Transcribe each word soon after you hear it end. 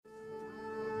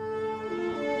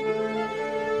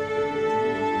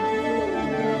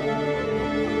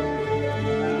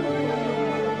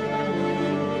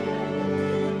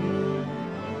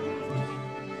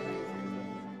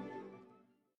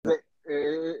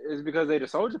It's because they the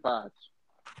soldier pods.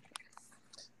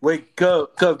 Wait,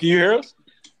 Cub, can you hear us?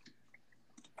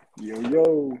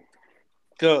 Yo.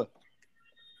 Cub.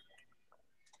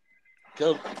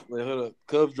 Wait, hold up.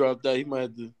 Cub dropped out. He might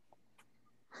have to.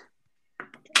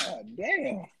 God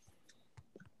damn.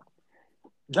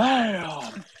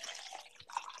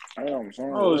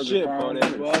 Oh shit, Paul.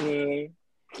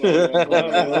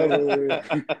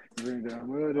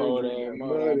 Hold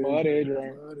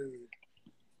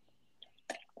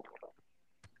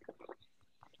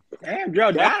Damn,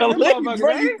 Joe, damn, Bro,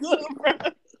 motherfuckers, you good, bro?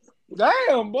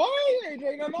 Damn, boy, you ain't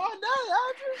drinking them all day,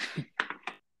 have you?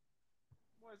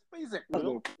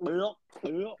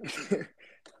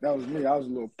 That was me. I was a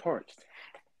little parched.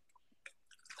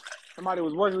 Somebody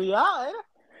was working you out, ain't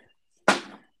it?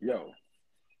 Yo.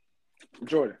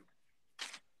 Jordan.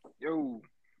 Yo,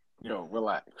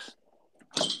 Relax.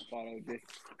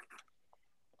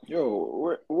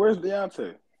 Yo, where's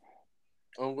Deontay?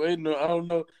 I'm waiting. I don't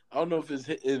know if it's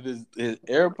his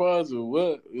AirPods or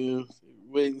what.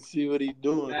 Wait and see what he's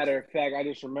doing. matter of fact, I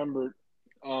just remembered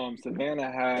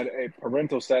Savannah had a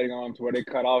parental setting on to where they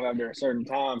cut off after a certain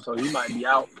time, so he might be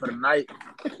out for the night.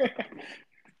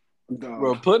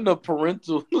 Bro, putting a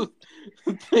parental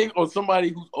thing on somebody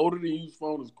who's older than you's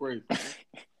phone is crazy.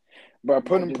 But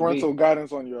putting parental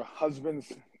guidance on your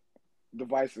husband's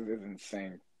devices is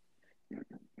insane.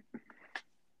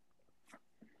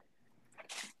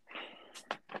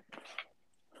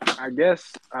 I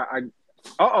guess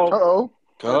Uh-oh.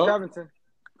 Covington.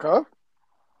 Cuff?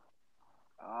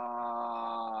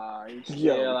 He's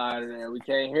still out of there. We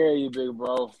can't hear you, big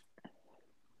bro.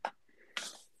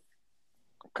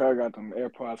 Cuz got them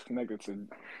AirPods connected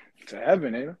to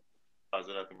heaven, ain't it? I was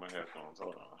up in my headphones.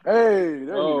 Hold on. Hey, there you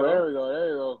go. There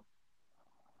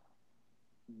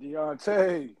we go.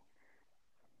 Deontay.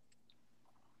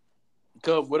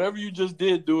 Cub, whatever you just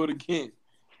did, do it again.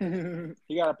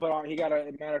 He got to put on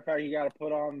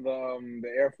the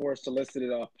Air Force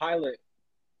solicited pilot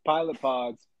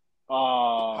pods.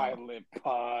 Pilot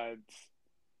pods.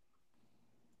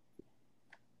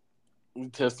 We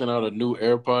testing out a new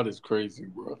AirPod is crazy,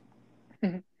 bro.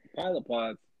 Pilot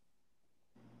pods.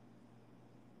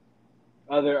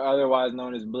 Otherwise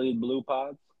known as bleed blue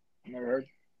pods. Never heard.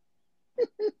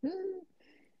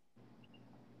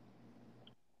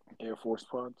 Air Force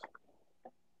pods.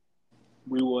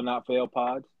 We will not fail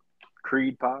pods.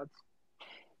 Creed pods.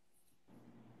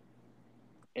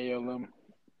 ALM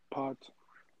pods.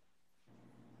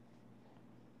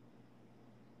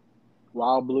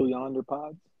 Wild Blue Yonder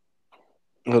pods.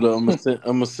 Hold on, I'm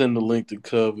gonna send the link to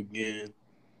Cub again.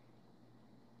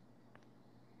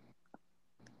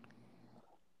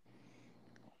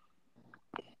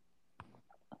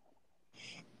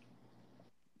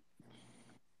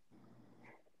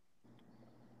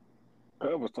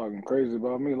 Cub was talking crazy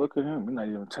about me. Look at him. He's not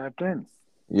even tapped in.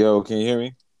 Yo, can you hear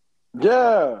me?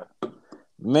 Yeah.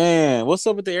 Man, what's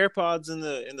up with the AirPods in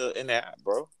the app,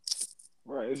 bro?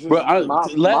 Right. It's just Bro,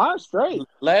 mine's straight.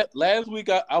 Last week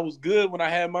I was good when I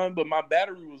had mine, but my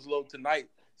battery was low tonight,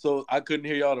 so I couldn't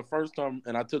hear y'all the first time,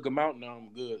 and I took them out. Now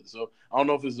I'm good. So I don't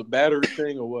know if it's a battery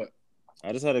thing or what.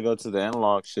 I just had to go to the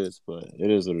analog shits, but it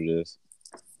is what it is.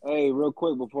 Hey, real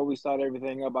quick, before we start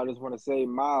everything up, I just want to say,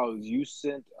 Miles, you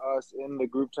sent us in the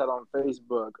group chat on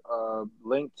Facebook a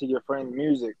link to your friend's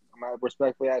music. I might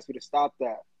respectfully ask you to stop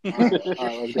that. All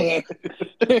right, let's go.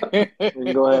 We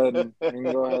can go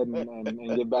ahead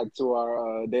and get back to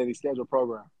our daily schedule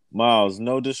program. Miles,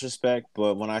 no disrespect,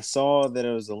 but when I saw that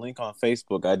it was a link on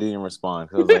Facebook, I didn't respond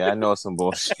because I was like, I know some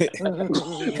bullshit, bro.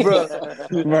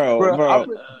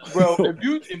 If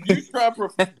you try to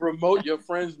promote your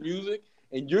friend's music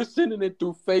and you're sending it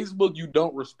through Facebook, you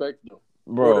don't respect them,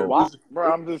 bro.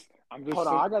 I'm just. Hold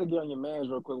on, I gotta get on your man's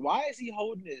real quick. Why is he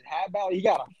holding his hat out? He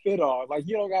got a fit on. Like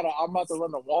you don't gotta. I'm about to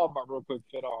run to Walmart real quick.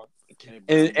 Fit on.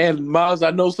 And Miles,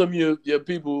 I know some of your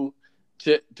people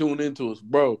tune into us,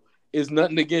 bro. It's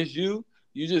nothing against you.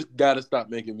 You just gotta stop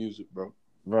making music, bro.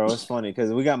 Bro, it's funny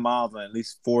because we got Miles on at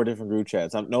least 4 different group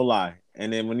chats. No lie.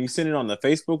 And then when you send it on the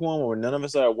Facebook one where none of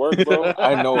us are at work, bro,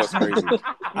 I know it's crazy.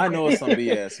 I know it's some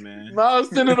BS, man. Miles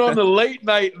send it on the late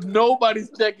night. Nobody's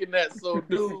checking that. So,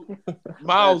 dude,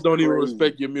 Miles don't even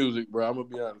respect your music, bro. I'm gonna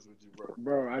be honest with you, bro.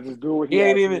 Bro, I just do what he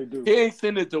asked me to do. He ain't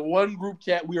send it to one group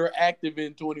chat we are active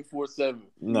in 24/7.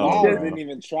 No, Miles didn't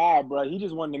even try, bro. He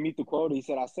just wanted to meet the quota. He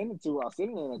said, "I sent it in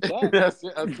the chat." That's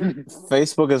it.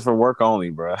 Facebook is for work only,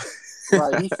 bro.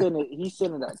 Right, he sent it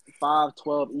at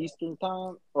 5:12 Eastern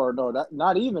time, or no, that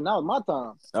not even. That was my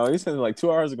time. Oh, he sent it like 2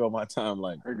 hours ago. My time,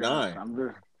 like Hey, 9. I'm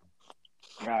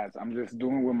just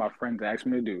doing what my friends asked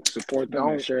me to do. Support them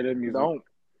and share their music.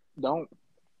 Don't.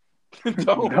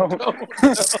 Don't.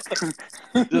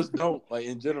 Just don't. Like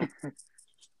in general.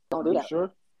 Don't do that.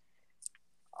 Sure.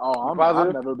 Oh,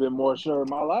 I've never been more sure in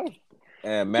my life.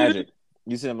 And Magic.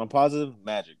 You said I'm positive?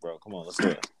 Magic, bro. Come on, let's do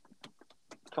it.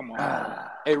 Come on.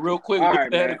 Hey, real quick, All Luka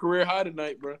right, had man. a career high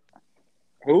tonight, bro.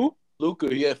 Who?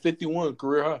 Luka, he had 51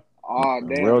 career high. Oh,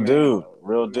 damn. Real man. dude.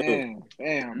 Real dude.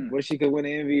 Damn. Wish he could win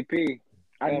the MVP.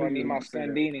 I need my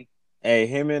Scandini. Hey,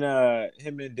 him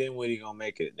and Dinwiddie gonna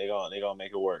make it. They gonna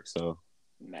make it work. So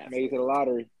Make it to the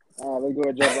lottery. All right, let's go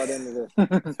and jump right into this.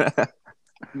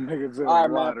 Niggas All right,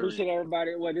 man. Appreciate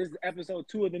everybody. This is episode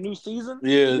 2 of the new season.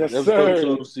 Yeah, Yes, that's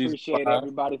sir. Appreciate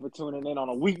everybody for tuning in on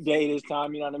a weekday this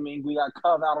time. You know what I mean? We got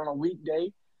Cub out on a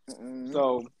weekday. Mm-hmm.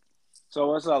 So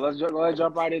what's up? Let's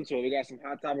jump right into it. We got some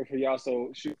hot topics for y'all. So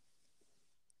shoot.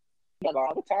 What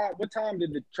time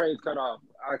did the trades cut off?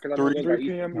 'Cause I know 3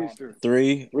 p.m. Eastern.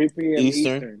 3 p.m.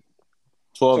 Eastern.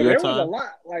 12 So your there time. was a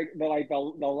lot,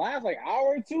 the last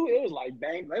hour or two. It was like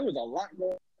bang. There was a lot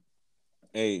going.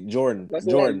 Hey, Jordan, Let's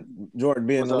being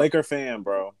What's a up? Laker fan,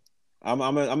 bro. I'm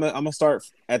gonna start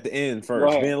at the end first. Go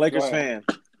ahead, Being a Lakers go ahead.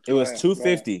 fan, it was ahead,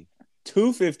 250.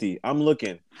 250. I'm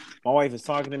looking. My wife is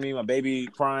talking to me. My baby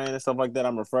crying and stuff like that.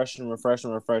 I'm refreshing.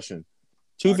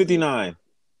 259.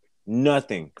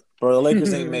 Nothing, bro. The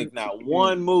Lakers ain't make not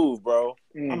one move, bro.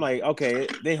 I'm like, okay,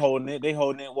 they holding it.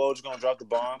 Woj's gonna drop the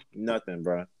bomb. Nothing,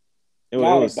 bro. It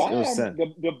was sad.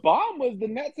 The bomb was the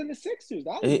Nets and the Sixers.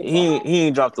 That was He the bomb.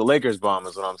 ain't dropped the Lakers bomb,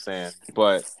 is what I'm saying.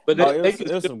 But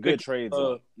it was some good trades.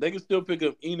 They can still pick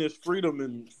up Enos Freedom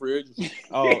in free agency.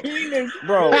 Oh,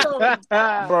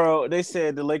 bro, they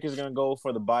said the Lakers are gonna go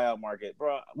for the buyout market,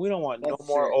 bro. We don't want no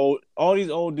more old. All these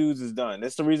old dudes is done.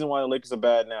 That's the reason why the Lakers are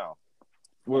bad now.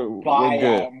 We're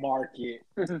good, market,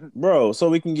 bro. So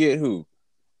we can get who?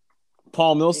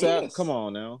 Paul Millsap. Yes. Come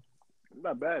on now.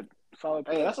 Not bad. Solid.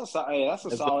 Hey, that's a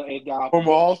solid 8 guy.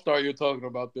 Former All-Star you're talking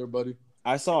about there, buddy.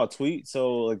 I saw a tweet.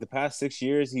 So like the past 6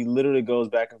 years, he literally goes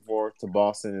back and forth to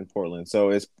Boston and Portland. So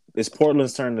it's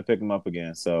Portland's turn to pick him up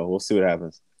again. So we'll see what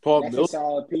happens. Paul That's a Millsap.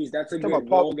 solid piece. That's a Talking good about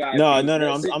Paul- role guy. No.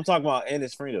 piece. I'm talking about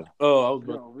Ennis Freedom. Oh, I was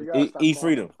about No, we gotta stop calling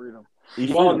Freedom. him Freedom.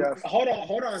 Well, Yes. hold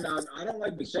on. Now, I don't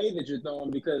like the shade that you're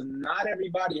throwing because not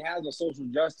everybody has a social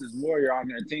justice warrior on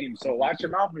their team. So watch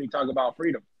your mouth when you talk about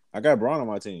freedom. I got Braun on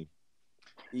my team.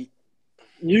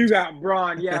 You got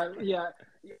Braun, yeah.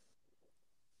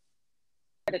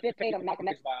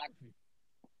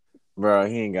 Bro,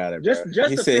 he ain't got it. Just Bro. the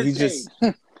He said he fifth just.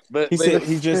 page. But He said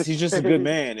he's just a good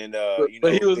man, and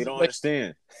But he was they don't like-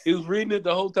 understand. he was reading it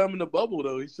the whole time in the bubble,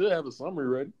 though. He should have a summary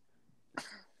ready.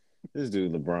 This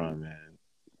dude LeBron, man.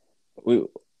 We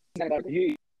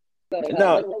He-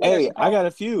 no, hey, I got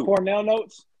a few. Cornell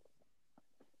notes.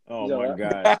 Oh Yo, my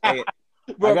god, hey,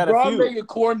 Bro, I got a bro, few. making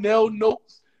Cornell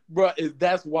notes, bro,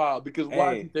 that's wild because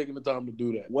why is Hey. he taking the time to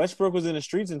do that? Westbrook was in the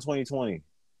streets in 2020.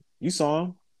 You saw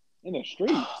him? In the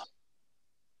streets.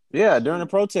 Yeah, during the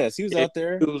protest, he was out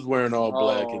there. He was wearing all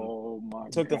black. And Oh my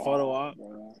Took the God, photo out.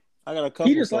 bro. I got a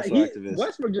couple social activists.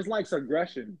 Westbrook just likes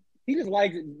aggression. He just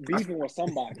likes beefing with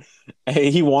somebody. Hey,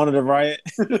 he wanted a riot.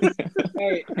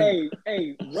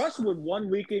 hey, Russ would one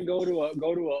weekend go to a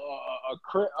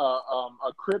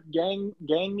Crip gang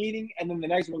meeting, and then the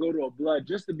next one go to a blood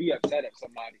just to be upset at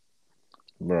somebody.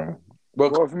 Bro.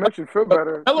 Well, if it makes you feel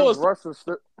better, Hello, since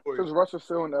Russ is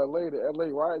still in LA, the LA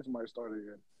riots might start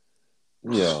again.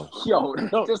 Yo. Yo,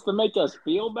 just to make us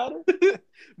feel better.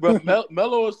 bro,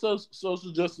 Melo is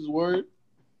social justice warrior.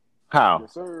 How?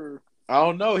 Yes, sir. I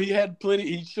don't know. He had plenty.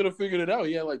 He should have figured it out.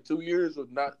 He had like 2 years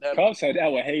of not having. Cub said that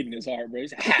with hate in his heart, bro. He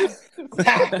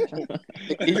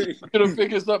He could have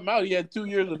figured something out. He had 2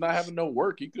 years of not having no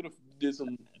work. He could have did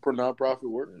some nonprofit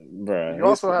work. Bro. You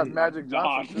also have Magic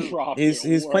Johnson too.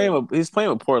 He's playing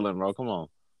with Portland, bro. Come on.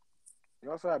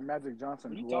 You also have Magic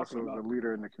Johnson, What who are you also talking is a about?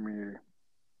 leader in the community.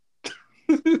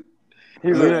 A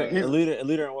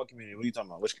leader in what community? What are you talking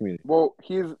about? Which community? Well,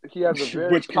 he has a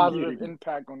very Which positive community?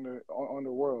 impact on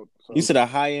the world. So You said a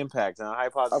high impact, a high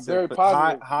positive, very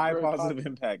positive- high very positive positive.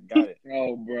 impact. Got it.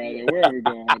 Oh, brother, where are we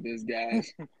going with this,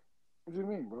 guys? what do you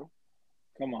mean, bro?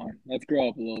 Come on, let's grow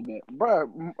up a little bit.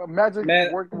 Bro, Magic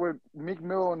Man. worked with Meek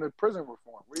Mill on the prison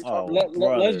reform. What are you talking Oh.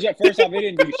 about? Let's jump. First off, they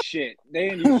didn't do shit.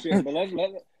 But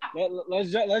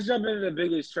let's jump into the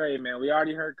biggest trade, man. We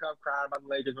already heard Cup crying about the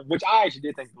Lakers, which I actually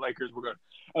did think the Lakers were gonna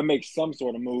make some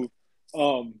sort of move.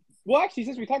 Well, actually,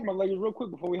 since we talked about Lakers, real quick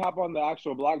before we hop on the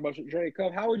actual blockbuster trade,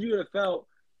 Cup, how would you have felt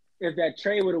if that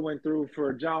trade would have went through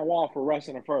for John Wall for Russ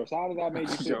in the first? How did that make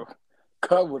you feel? Yo,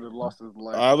 Cub would have lost his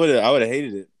life. I would have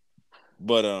hated it,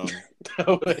 but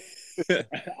I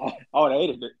would have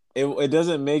hated it. It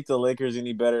doesn't make the Lakers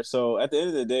any better. So at the end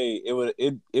of the day, it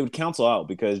would cancel out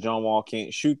because John Wall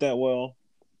can't shoot that well.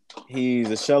 He's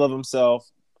a shell of himself.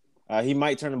 He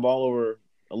might turn the ball over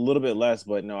a little bit less,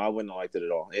 but no, I wouldn't have liked it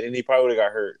at all. And he probably would have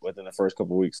got hurt within the first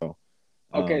couple of weeks. So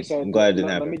okay, so I'm glad it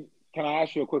didn't happen. Can I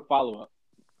ask you a quick follow up?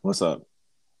 What's up?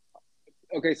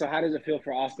 Okay, so how does it feel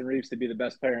for Austin Reeves to be the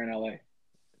best player in LA?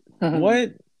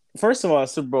 What? First of all,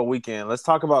 Super Bowl weekend. Let's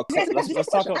talk about let's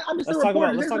talk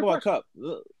about Cup.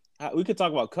 We could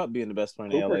talk about Cup being the best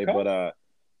player in LA, Cup? But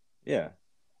yeah.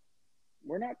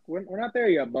 We're not there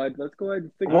yet, bud. Let's go ahead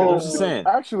and stick well,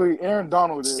 actually, Aaron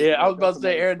Donald is. Yeah, I was about to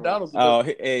say Aaron Donald's.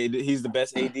 He's the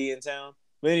best AD in town.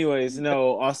 But anyways,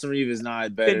 no, Austin Reeves is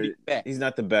not better. He's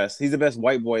not the best. He's the best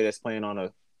white boy that's playing on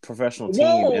a professional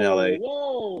team in LA.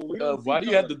 Whoa! Why do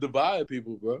you have to divide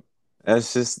people, bro? I'm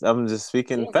just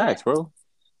speaking facts, bro.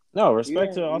 No,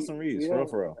 respect to Austin Reeves, for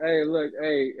real. Hey, look,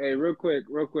 hey, real quick,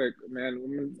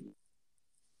 man.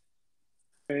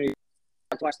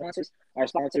 Our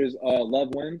sponsors,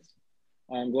 Love Wins.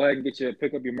 Go ahead and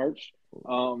pick up your merch.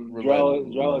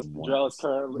 Drell is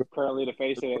currently the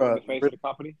face of the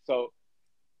company. So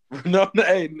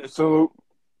so,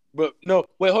 but no,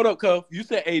 wait, hold up, Cuff. You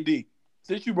said AD.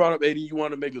 Since you brought up AD, you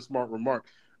want to make a smart remark.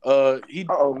 Now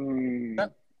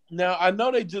I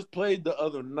know they just played the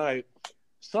other night.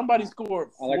 Somebody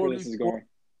scored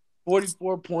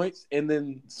 44 points and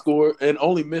then scored and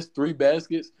only missed 3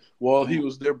 baskets while he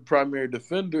was their primary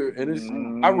defender. And it's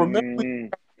I remember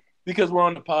because we're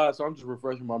on the pod, so I'm just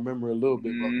refreshing my memory a little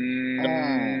bit.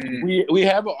 We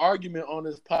have an argument on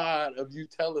this pod of you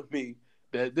telling me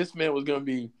that this man was going to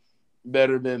be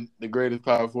better than the greatest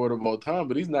power forward of all time,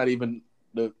 but he's not even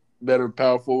the better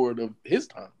power forward of his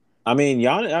time. I mean,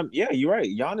 Giannis, yeah, you're right.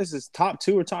 Giannis is top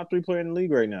 2 or top 3 player in the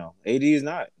league right now. AD is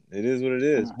not. It is what it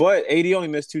is. But AD only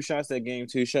missed 2 shots that game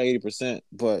too. Shot 80%.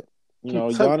 But you know,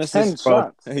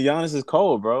 Giannis is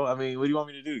cold, bro. I mean, what do you want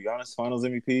me to do? Giannis Finals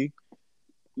MVP.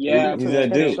 Yeah, he's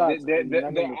that dude.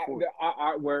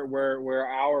 Where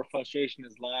our frustration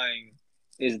is lying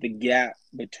is the gap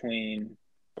between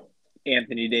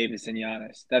Anthony Davis and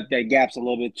Giannis. That gap's a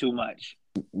little bit too much.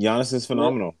 Giannis is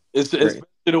phenomenal. It's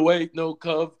the way,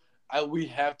 Cub. We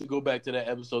have to go back to that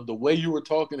episode. The way you were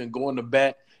talking and going to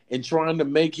bat and trying to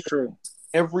make it true.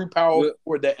 Every power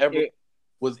forward that ever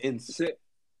was insane.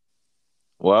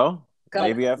 Well,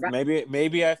 maybe I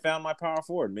found my power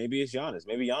forward. Maybe it's Giannis.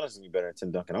 Maybe Giannis is better than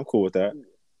Tim Duncan. I'm cool with that.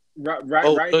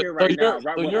 Right here,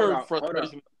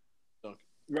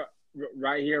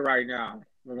 right now.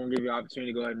 We're gonna give you an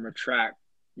opportunity to go ahead and retract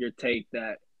your take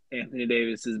that Anthony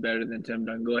Davis is better than Tim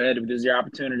Duncan. Go ahead. If this is your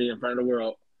opportunity in front of the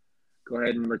world, go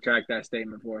ahead and retract that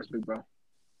statement for us, big bro.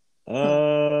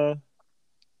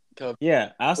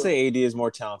 Yeah, I'll say AD is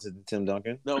more talented than Tim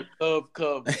Duncan. No,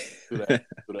 Cub. Do that.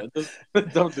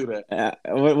 Don't do that.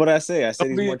 What did I say? I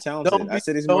said he's more talented. I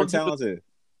said he's more talented.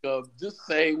 Cub, just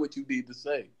say what you need to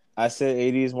say. I said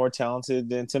AD is more talented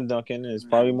than Tim Duncan and is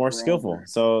probably more skillful.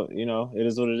 So, you know, it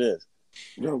is what it is.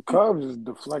 Yo, Cubs is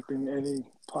deflecting any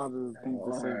positive thing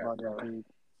to say about that dude.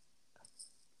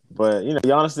 But, you know,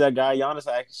 Giannis is that guy. Giannis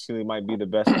actually might be the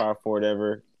best power forward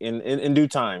ever in due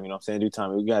time. You know what I'm saying? In due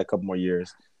time. We got a couple more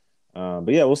years. But,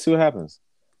 yeah, we'll see what happens.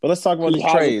 But let's talk about these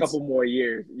trades. A couple more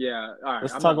years. Yeah. All right.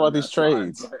 Let's talk about these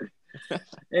trades.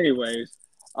 Anyways.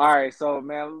 All right. So,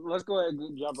 man, let's go ahead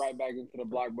and jump right back into the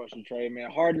blockbuster trade, man.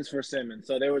 Harden's for Simmons.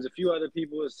 So, there was a few other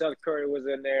people. Seth Curry was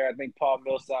in there. I think Paul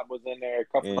Millsap was in there. A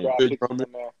couple of draft picks was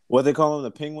in there. What they call him,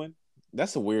 the Penguin?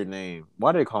 That's a weird name.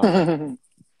 Why do they call him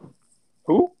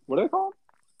Who? What do they call him?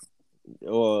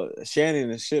 Well,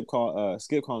 Shannon and Skip call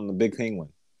him the Big Penguin.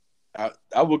 I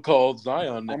would call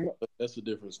Zion that, but that's a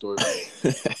different story.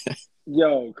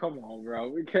 Yo, come on,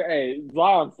 bro. Hey,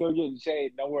 Zion's still getting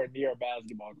shade nowhere near a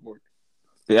basketball court.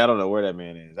 Yeah, I don't know where that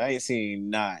man is. I ain't seen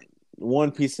not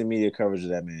one piece of media coverage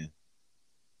of that man.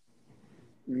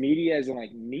 Media as in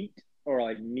like meat or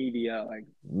like media? Like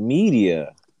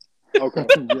media. Okay.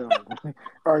 Yo,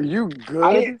 are you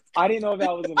good? I didn't know that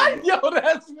was in Yo,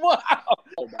 that's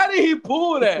wild. How did he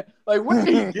pull that? Like, where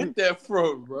did he get that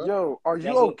from, bro? Yo, are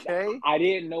you okay? I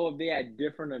didn't know if they had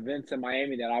different events in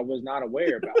Miami that I was not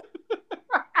aware about.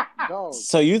 Dog,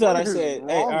 so you thought I said,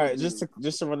 hey, all right, just to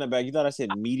run that back, you thought I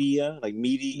said media, like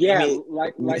media? Yeah, I mean,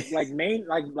 like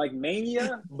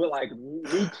mania, but like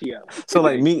media. So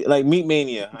like meat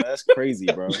mania. That's crazy,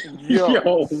 bro.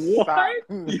 Yo, what?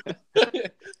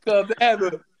 Cause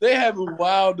they having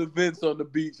wild events on the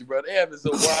beach, bro. They having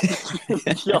some wild.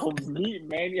 Yo, meat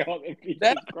mania on the beach.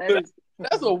 That's crazy.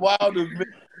 That's a wild event.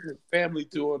 Family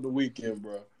tour on the weekend,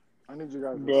 bro. I need you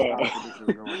guys to Bruh. stop where this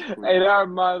is going. Please. Hey, that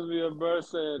reminds me of Bird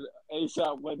said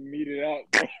ASAP wasn't meted up.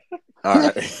 All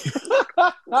right.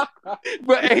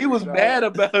 But he was mad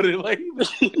about it. Like He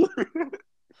was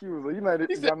like, you might.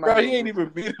 he said, bro, he ain't even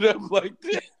beat it up like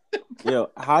that. Yo,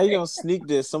 how you gonna sneak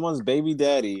this? Someone's baby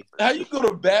daddy. How you go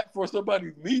to bat for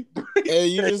somebody's meat? Hey,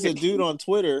 you just a dude on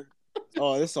Twitter.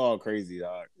 Oh, this all crazy,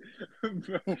 dog.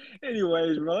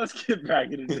 Anyways, bro, let's get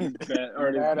back into this bet.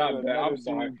 Or this not bet. I'm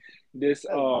sorry. This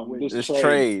This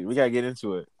trade. We gotta get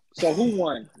into it. So who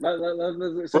won?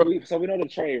 So we know the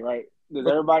trade, right? Does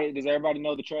everybody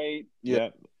know the trade? Yeah.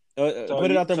 So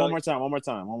put it out there so- one more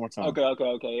time.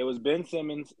 Okay. It was Ben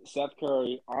Simmons, Seth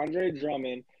Curry, Andre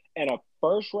Drummond, and a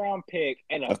first round pick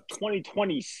and a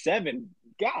 2027.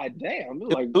 God damn,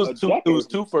 it was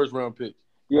 2 first round picks.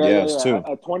 Yeah, it's 2.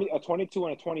 A 22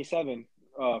 and a 27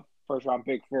 first round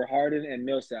pick for Harden and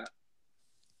Millsap.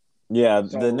 Yeah,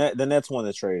 So- the Nets won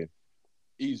the trade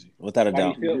Easy. without a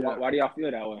doubt. Why do y'all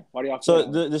feel that way? Why do y'all feel So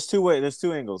that way? there's 2 ways. There's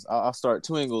 2 angles. I'll start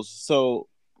 2 angles. So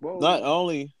Whoa. not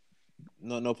only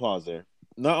no pause there.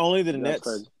 Not only did the That's Nets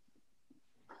crazy.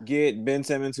 get Ben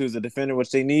Simmons, who's a defender,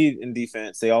 which they need in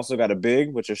defense. They also got a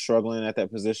big, which is struggling at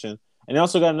that position, and they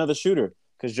also got another shooter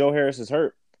because Joe Harris is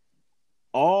hurt.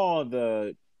 All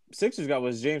the Sixers got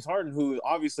was James Harden, who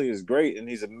obviously is great, and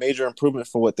he's a major improvement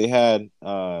for what they had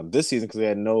this season because they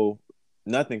had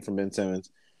nothing from Ben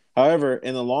Simmons. However,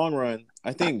 in the long run,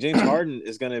 I think James Harden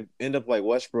is going to end up like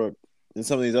Westbrook and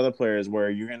some of these other players where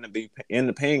you're going to end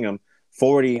up paying him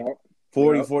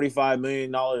 $45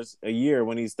 million a year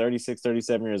when he's 36,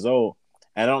 37 years old.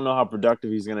 I don't know how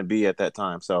productive he's going to be at that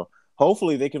time. So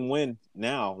hopefully they can win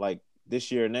now, like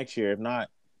this year, next year. If not,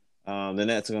 the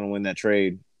Nets are going to win that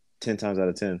trade 10 times out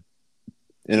of 10.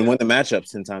 And win the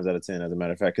matchups 10 times out of 10, as a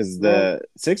matter of fact, because the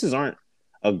Sixers aren't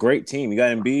a great team. You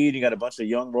got Embiid, you got a bunch of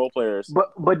young role players.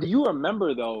 But do you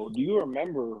remember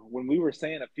when we were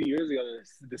saying a few years ago that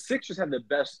the Sixers had the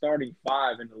best starting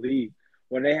 5 in the league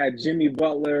when they had Jimmy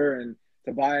Butler and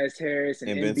Tobias Harris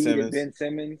and Ben Embiid Simmons. and Ben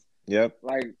Simmons? Yep.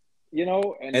 Like, you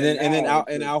know, And then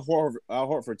Al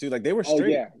Horford too. Like they were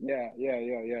straight.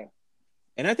 Yeah.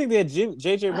 And I think they had JJ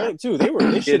Redick too.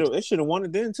 They should have won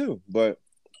it then too. But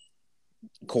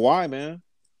Kawhi, man.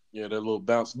 Yeah, that little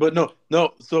bounce. But no.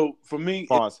 So for me,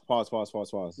 Pause. Yeah,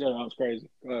 that was crazy.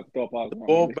 Throw a pause. the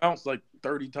ball bounced like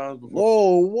 30 times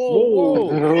before. Whoa.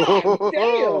 God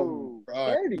damn,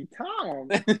 30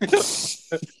 times.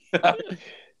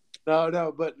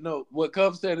 No. What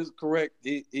Cub said is correct.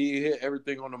 He hit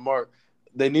everything on the mark.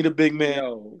 They need a big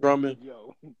man, Drummond.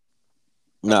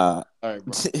 Nah. All right,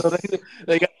 bro. So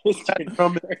they got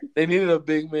Drummond. They needed a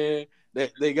big man.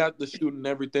 They got the shooting and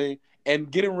everything.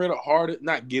 And getting rid of Harden,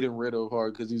 not getting rid of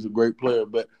Harden because he's a great player,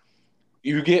 but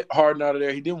you get Harden out of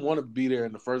there. He didn't want to be there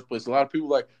in the first place. A lot of people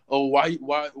are like, oh, why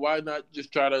not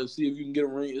just try to see if you can get a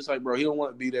ring? It's like, bro, he don't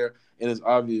want to be there, and it's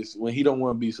obvious when he don't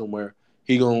want to be somewhere,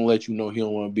 he gonna let you know he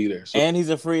don't want to be there. So, and he's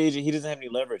a free agent. He doesn't have any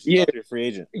leverage. He's a free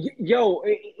agent. Yo,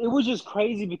 it was just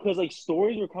crazy because like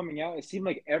stories were coming out. It seemed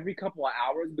like every couple of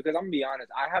hours. Because I'm gonna be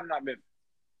honest, I have not been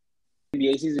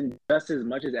NBA season just as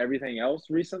much as everything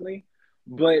else recently,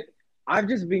 but I've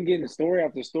just been getting story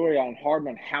after story on Harden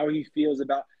on how he feels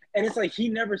about, and it's like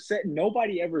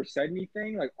nobody ever said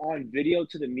anything like on video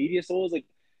to the media. So it was like,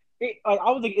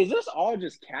 I was like, is this all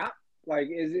just cap? Like,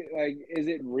 is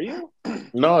it real?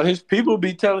 No, his people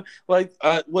be telling, like,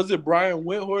 was it Brian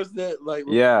Windhorst that, like,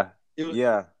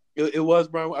 it was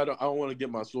Brian. I don't want to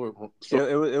get my story wrong. So,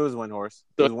 it was Windhorst.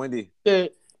 It was Windy.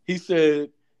 He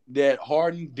said that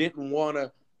Harden didn't want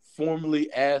to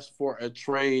formally ask for a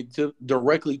trade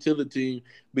directly to the team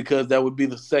because that would be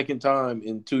the second time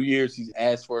in 2 years he's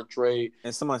asked for a trade,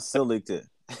 and someone still leaked it.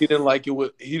 He didn't like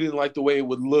it. He didn't like the way it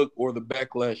would look or the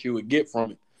backlash he would get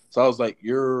from it. So I was like,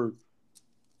 "You're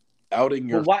outing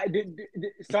your." But why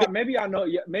so maybe I know.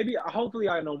 Maybe hopefully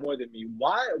I know more than me.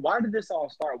 Why did this all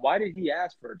start? Why did he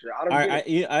ask for a trade?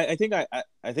 I think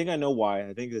I know why.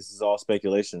 I think this is all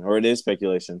speculation, or it is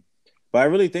speculation. But I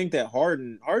really think that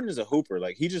Harden is a hooper.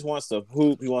 Like, he just wants to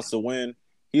hoop. He wants to win.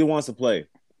 He wants to play.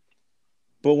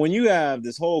 But when you have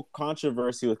this whole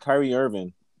controversy with Kyrie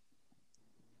Irving,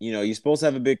 you know, you're supposed to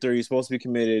have a big three. You're supposed to be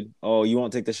committed. Oh, you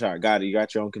won't take the shot. Got it. You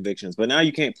got your own convictions. But now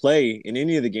you can't play in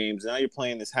any of the games. Now you're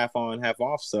playing this half on, half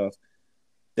off stuff.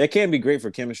 That can't be great for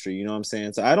chemistry. You know what I'm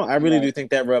saying? So I really do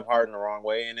think that rubbed Harden the wrong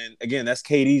way. And then again, that's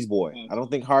KD's boy. I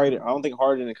don't think Harden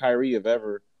and Kyrie have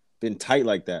ever been tight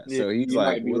like that. So he's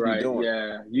like, what are you doing?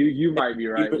 Yeah, you might be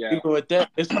right. Even with that,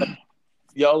 it's like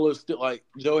y'all are still like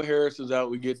Joe Harris is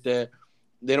out. We get that.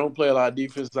 They don't play a lot of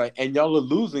defense, and y'all are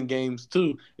losing games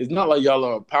too. It's not like y'all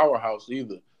are a powerhouse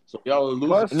either. So y'all are losing.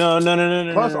 Plus, No.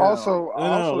 also,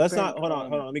 Let's think, not. Hold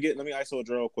on. Let me ISO a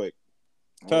draw real quick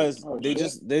because they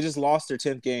just lost their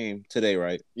 10th game today,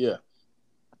 right? Yeah.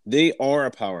 They are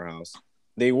a powerhouse.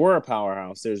 They were a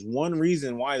powerhouse. There's one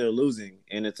reason why they're losing,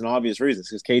 and it's an obvious reason. It's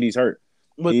because KD's hurt.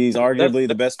 But he's arguably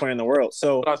the best player in the world.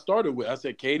 So what I started with, I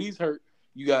said KD's hurt.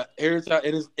 You got Harris out,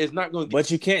 and it's not going to. But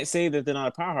you can't say that they're not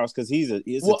a powerhouse because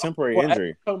it's a temporary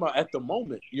injury. Talking about at the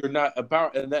moment, you're not a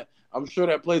power, and that I'm sure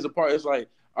that plays a part. It's like,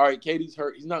 all right, KD's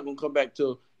hurt. He's not going to come back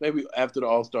till maybe after the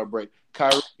All-Star break.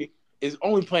 Kyrie is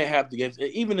only playing half the games, and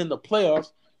even in the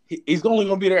playoffs, he's only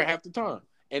going to be there half the time,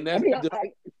 and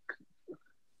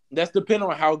that's depending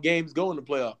on how games go in the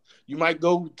playoffs. You might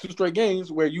go 2 straight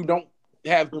games where you don't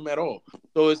have him at all.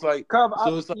 So it's like, I'm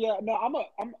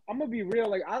gonna be real.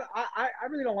 Like I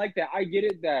really don't like that. I get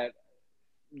it that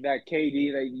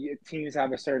KD, that teams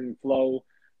have a certain flow,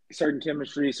 certain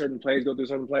chemistry, certain plays go through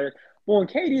certain players. But when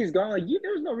KD is gone, like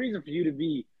there's no reason for you to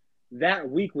be that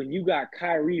weak when you got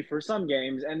Kyrie for some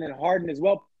games and then Harden as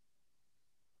well.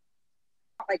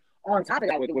 Like on top of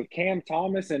that, with Cam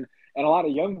Thomas and a lot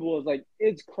of young bulls, like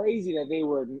it's crazy that they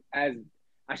were as,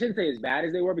 I shouldn't say as bad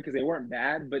as they were because they weren't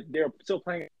bad, but they're still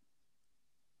playing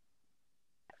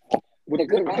with a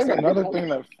good roster. Another thing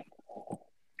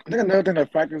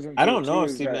that factors into. I don't know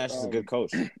if Steve Nash is a good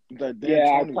coach. I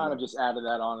kind of just added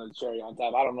that on the cherry on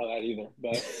top. I don't know that either.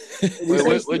 But if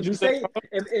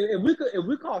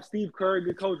we call Steve Kerr a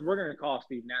good coach, we're gonna call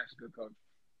Steve Nash a good coach.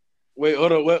 Wait,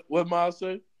 hold on. What Miles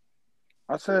said?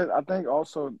 I think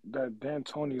also that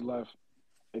D'Antoni left.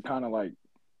 It kind of like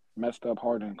messed up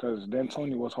Harden because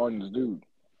D'Antoni was Harden's dude.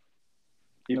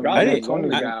 He probably the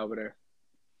guy over there.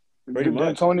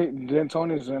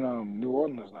 D'Antoni's in New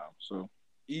Orleans now, so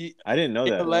I didn't know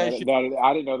that. I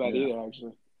didn't know that either,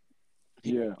 actually.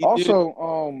 Yeah. Also,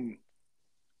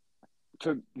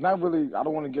 to not really, I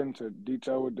don't want to get into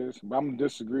detail with this, but I'm gonna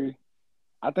disagree.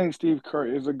 I think Steve Kerr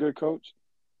is a good coach.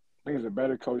 I think he's a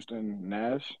better coach than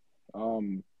Nash.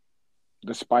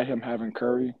 Despite him having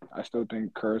Curry, I still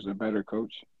think Kerr's a better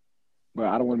coach. But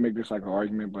I don't want to make this like an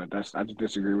argument, but I just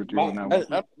disagree with you on that one.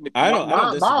 I don't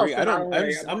disagree.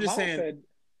 I'm just saying.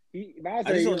 I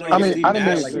don't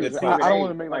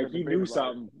want to make like he knew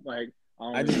something. Like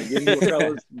I don't want to get into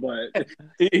fellas, but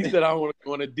he said I don't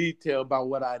want to detail about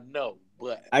what I know.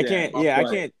 But I can't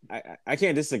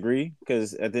disagree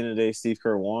because at the end of the day, Steve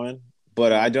Kerr won.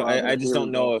 But I just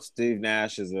don't know if Steve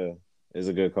Nash is a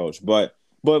good coach. But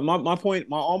my point,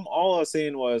 all I was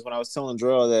saying was when I was telling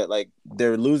Drell that like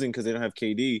they're losing because they don't have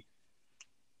KD.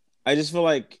 I just feel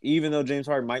like even though James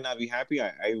Harden might not be happy,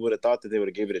 I would have thought that they would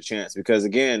have given it a chance because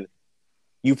again,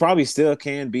 you probably still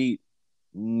can beat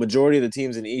majority of the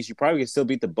teams in the East. You probably can still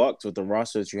beat the Bucks with the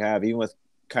roster that you have, even with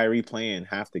Kyrie playing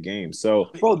half the game.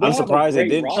 So I'm surprised they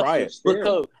didn't try it.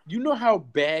 Because you know how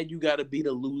bad you got to be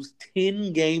to lose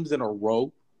 10 games in a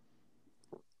row.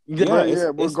 It's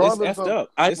effed up.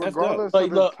 I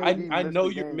know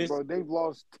you missed. Bro, they've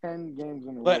lost 10 games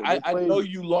in a row. But I know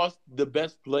you lost the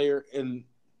best player in,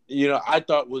 I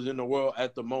thought was in the world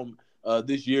at the moment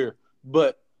this year.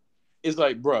 But it's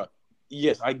like, bruh,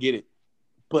 yes, I get it.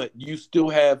 But you still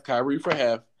have Kyrie for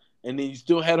half, and then you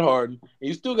still had Harden, and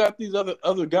you still got these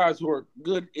other guys who are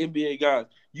good NBA guys.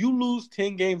 You lose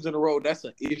 10 games in a row, that's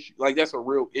an issue. Like, that's a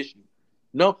real issue.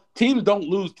 No, teams don't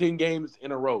lose 10 games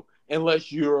in a row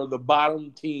unless you're the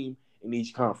bottom team in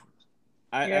each conference.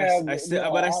 I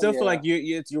still feel like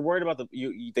you're worried about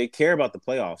they care about the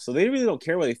playoffs, so they really don't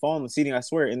care where they fall in the seeding. I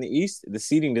swear, in the East, the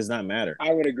seeding does not matter.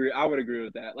 I would agree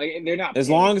with that. Like they're not as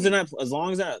long as they're not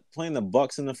playing the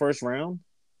Bucks in the first round,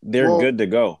 they're good to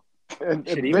go.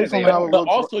 But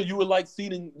also, you would like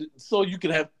seeding so you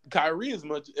can have Kyrie as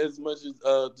much as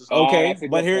okay.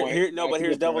 But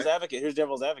here's devil's advocate. Here's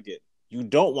devil's advocate. You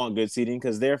don't want good seeding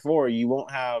because therefore you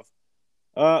won't have.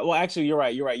 Well, actually, you're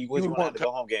right. You want the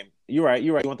go home game. You're right.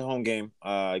 You want the home game,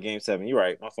 game 7. You're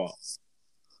right. My fault.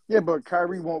 Yeah, but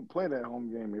Kyrie won't play that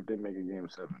home game if they make a game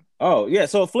 7. Oh yeah,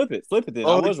 so flip it then.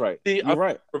 I was right. You're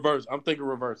right. Reverse. I'm thinking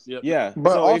reverse. Yep. Yeah,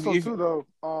 but so also too though,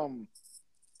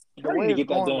 the way to get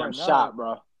that damn shot,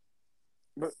 bro.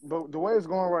 But the way it's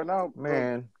going right now,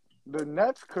 man, the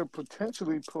Nets could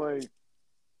potentially play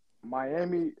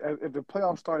Miami if the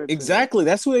playoffs started. Exactly,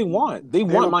 that's who they want. They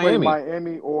want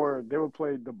Miami, or they would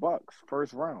play the Bucks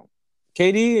first round.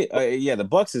 KD, the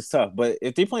Bucks is tough, but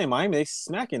if they play Miami, they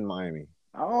smacking Miami.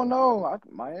 I don't know.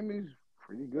 Miami's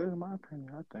pretty good in my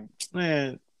opinion. I think.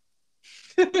 Man,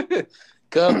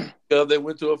 Cause they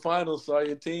went to a final, saw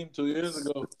your team 2 years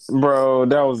ago. Bro,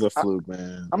 that was a fluke,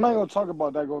 man. I'm not gonna talk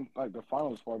about that going like the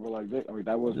finals part, but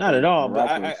that was not at all. But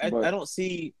I don't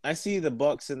see. I see the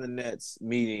Bucks and the Nets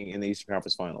meeting in the Eastern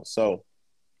Conference Finals. So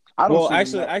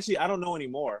Actually, I don't know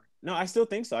anymore. No, I still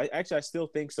think so. I still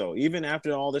think so. Even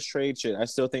after all this trade shit, I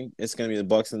still think it's going to be the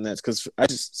Bucks and Nets because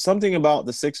something about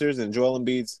the Sixers and Joel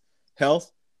Embiid's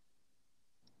health.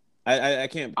 I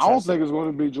can't. I don't think it's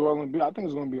going to be Joel Embiid. I think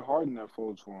it's going to be Harden that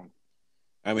folds for him.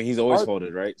 I mean, he's always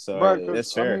folded, right? So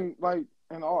that's fair. I mean, like,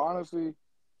 in all honesty,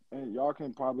 and y'all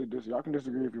can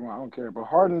disagree if you want. I don't care. But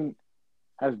Harden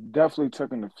has definitely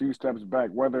taken a few steps back,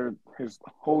 whether his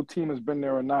whole team has been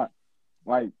there or not.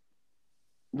 Like,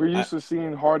 we're used to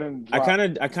seeing Harden drop.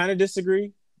 I kind of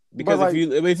disagree because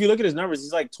if you look at his numbers,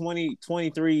 he's like 20,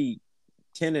 23,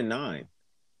 10 and 9.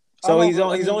 So he's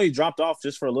only dropped off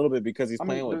just for a little bit because he's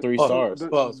playing with 3 stars.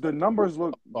 The numbers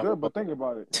look good, but think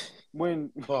about it. When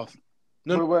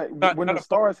the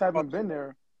stars haven't been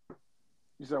there,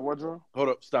 you said what, Joe? Hold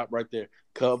up, stop right there.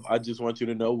 Cub, I just want you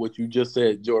to know what you just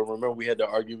said, Jordan. Remember we had the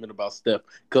argument about Steph.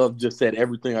 Cub just said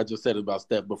everything I just said about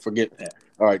Steph, but forget that.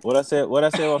 All right. What I say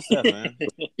about Steph, man?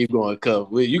 Keep going, Cub.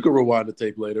 You can rewind the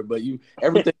tape later, but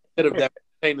everything said of that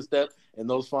pertained to Steph in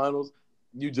those finals,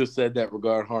 you just said that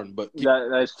regarding Harden. But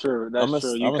that's true. That's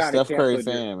true. I'm a Steph Curry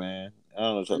fan, man. I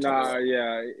don't know what you're talking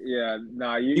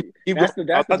about. That's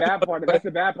the bad part. That's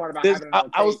the bad part about having it on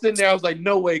tape. I was sitting there. I was like,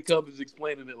 no way, Cub is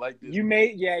explaining it like this. You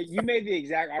made the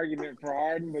exact argument for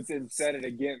Harden, but then said it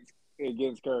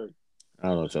against Curry. I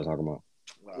don't know what you're talking about.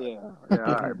 Yeah, all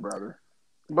right, brother.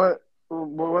 But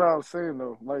what I was saying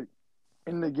though, like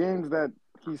in the games that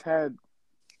he's had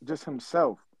just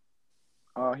himself,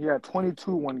 he had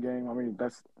 22 one game. I mean,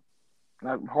 that's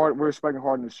not hard. We're expecting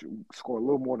Harden to score a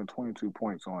little more than 22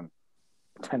 points on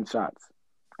 10 shots.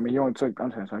 I mean, he only took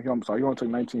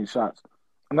 19 shots.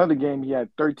 Another game, he had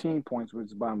 13 points, which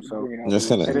is by himself. And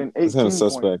then 18 points.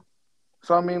 Suspect.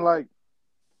 So, I mean, like,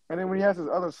 and then when he has his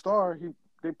other star, he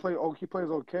plays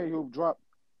okay. He'll drop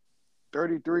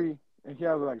 33, and he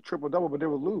has, like, triple-double, but they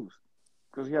will lose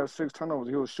because he has 6 turnovers.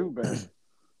 He'll shoot bad.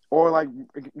 Or, like,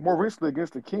 more recently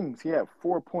against the Kings, he had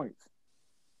 4 points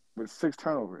with 6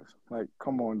 turnovers. Like,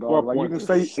 come on, dog. Like, you can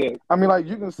say – I mean, like,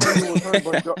 you can say he was hurt,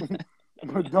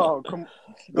 but dog,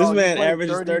 this man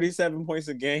averages 37 points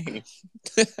a game.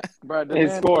 Bro, the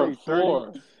man scored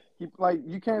 4.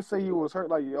 You can't say he was hurt.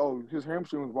 Like, his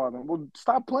hamstring was bothering him. Well,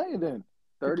 stop playing then.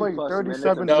 He played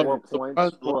 37 minutes. He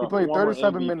played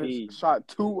 37 minutes. Shot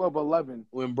 2 of 11.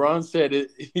 When Bron said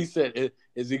it, he said,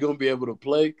 "Is he gonna be able to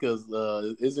play? Because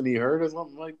isn't he hurt or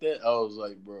something like that?" I was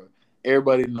like, "Bro,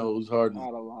 everybody knows Harden."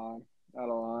 Out of line.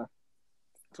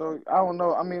 So I don't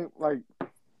know. I mean, like,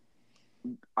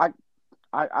 I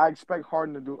expect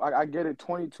Harden to do. I get it.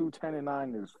 22, 10, and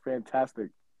 9 is fantastic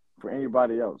for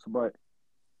anybody else, but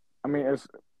I mean, it's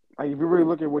like if you really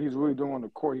look at what he's really doing on the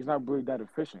court, he's not really that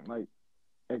efficient. Like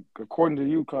according to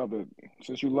you, Cub,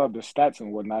 since you love the stats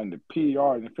and whatnot, and the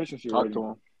PER and efficiency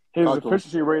rating, his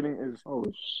efficiency rating is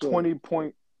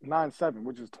 20.97,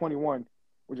 which is 21,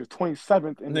 which is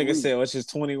 27th in the league. Nigga said, which is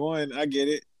 21. I get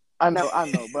it. I know,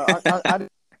 but I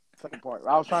didn't second part.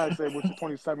 I was trying to say which is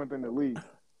 27th in the league.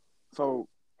 So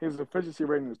his efficiency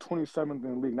rating is 27th in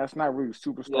the league. That's not really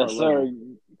superstar.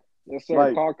 Yes, sir.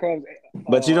 Like, Call Cubs.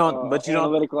 But you don't.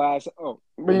 Analytical ass.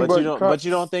 But you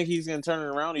don't think he's gonna turn it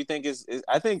around? You think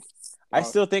I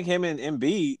still think him and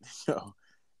Embiid.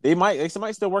 They might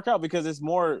still work out because it's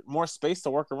more space to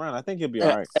work around. I think he'll be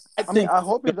all right. I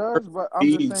hope he does, but I'm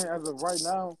just saying as of right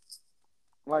now,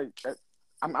 like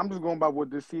I'm just going by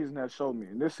what this season has shown me.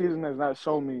 And this season has not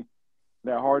shown me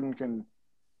that Harden can.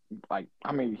 Like,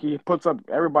 I mean, he puts up.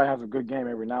 Everybody has a good game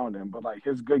every now and then, but like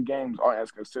his good games aren't as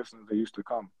consistent as they used to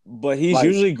come. But he's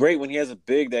usually great when he has a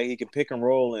big that he can pick and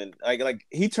roll, and like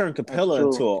he turned Capella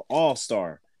into an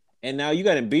all-star, and now you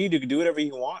got Embiid who can do whatever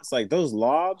he wants. Like those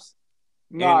lobs.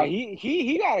 Nah,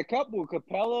 he got a couple with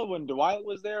Capella when Dwight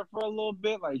was there for a little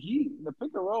bit. Like the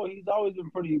pick and roll, he's always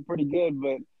been pretty good,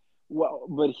 but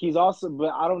he's also.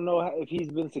 But I don't know if he's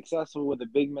been successful with the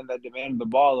big men that demand the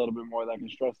ball a little bit more that can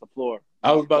stretch the floor.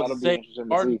 I was about to say,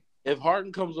 if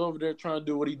Harden comes over there trying to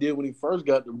do what he did when he first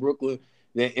got to Brooklyn,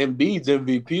 then Embiid's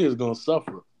MVP is going to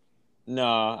suffer.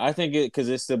 No, I think because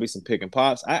there'll still be some pick and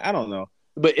pops. I don't know,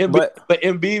 but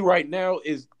Embiid right now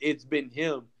it's been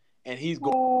him, and he's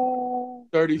going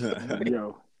 35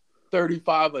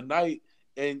 a night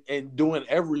and doing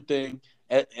everything.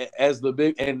 As the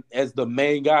big and as the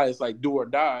main guy, it's like do or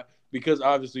die because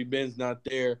obviously Ben's not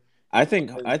there. I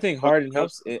think Harden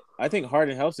helps. I think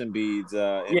Harden helps Embiid's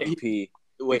MVP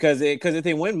because if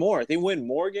they win more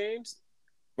games,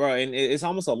 bro, and it's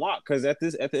almost a lot because at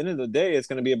the end of the day, it's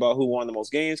going to be about who won the most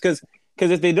games. Because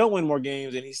if they don't win more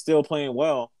games and he's still playing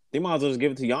well, they might as well just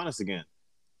give it to Giannis again.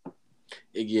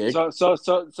 Yeah. So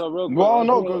real quick. Well,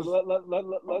 no,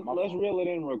 Let's reel it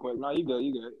in real quick. No, you good.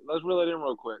 Let's reel it in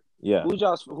real quick. Yeah. Who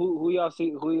y'all's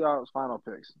final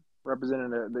picks representing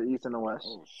the East and the West?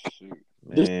 Oh shit.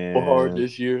 This is so hard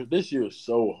this year. This year is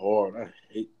so hard. I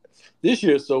hate this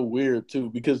year is so weird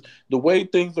too because the way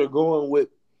things are going with,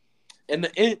 and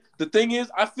the thing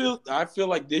is, I feel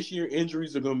like this year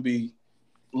injuries are going to be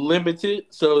limited,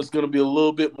 so it's going to be a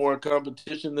little bit more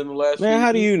competition than the last. Man, few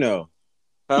how do years. you know?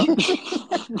 Huh? You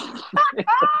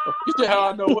said how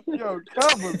I know what? Yo,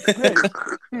 cover's great.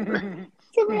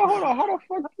 Hold on, how the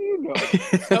fuck do you know?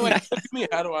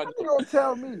 How do I know? You gonna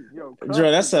tell me, yo? Dre,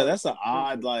 that's an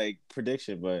odd like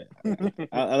prediction, but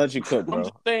I'll let you cook, bro. I'm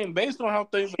just saying, based on how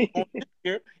things are going this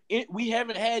year, we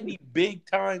haven't had any big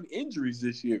time injuries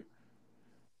this year.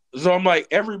 So I'm like,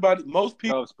 most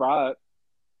people. Cubs Pride.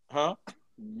 Huh?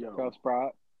 Yo. Cubs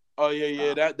Pride. Oh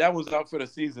yeah. That was out for the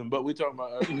season, but we talking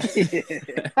about.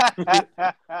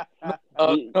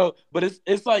 No, but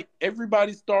it's like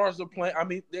everybody's stars are playing. I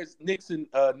mean, there's Knicks and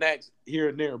Knacks here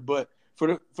and there, but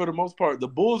for the most part, the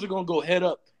Bulls are gonna go head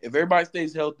up if everybody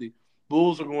stays healthy.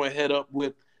 Bulls are going to head up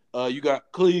with you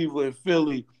got Cleveland,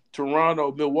 Philly,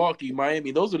 Toronto, Milwaukee,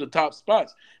 Miami. Those are the top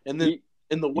spots, and then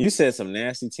in the West, you said some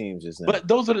nasty teams just now. But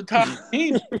those are the top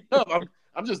teams.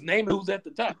 I'm just naming who's at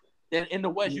the top. And in the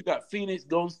West, you got Phoenix,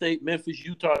 Golden State, Memphis,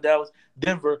 Utah, Dallas,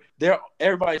 Denver.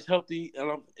 Everybody's healthy,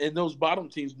 and those bottom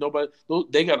teams,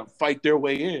 they got to fight their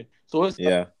way in. So it's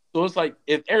like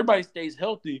if everybody stays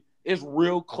healthy, it's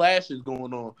real clashes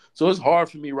going on. So it's hard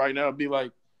for me right now to be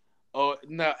like, oh,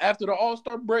 now after the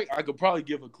All-Star break, I could probably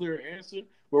give a clear answer.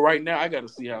 But right now, I got to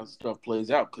see how stuff plays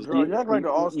out. Cause you act like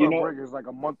the All-Star break is like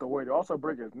a month away. The All-Star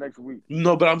break is next week.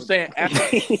 No, but I'm saying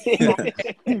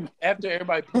after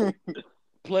everybody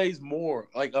plays more,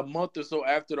 like a month or so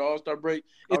after the All-Star break,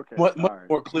 it's much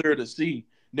more clear to see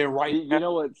than right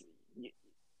now.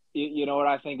 You know what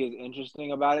I think is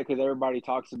interesting about it? Because everybody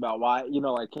talks about why,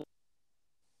 like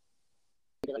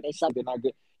they suck, they're not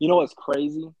good. You know what's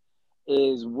crazy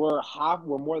is we're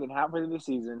more than halfway through the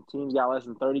season. Teams got less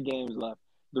than 30 games left.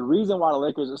 The reason why the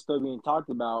Lakers are still being talked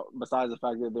about, besides the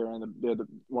fact that they're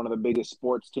one of the biggest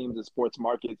sports teams and sports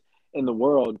markets in the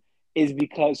world, is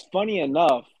because, funny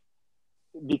enough,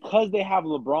 because they have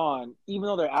LeBron, even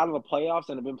though they're out of the playoffs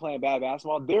and have been playing bad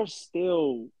basketball, they're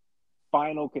still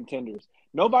final contenders.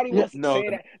 Nobody wants to say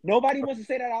that. Nobody wants to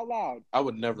say that out loud. I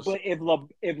would never. But if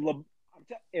LeBron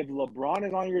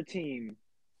is on your team,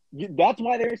 that's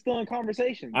why they're still in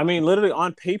conversation. I mean, literally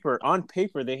on paper,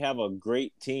 they have a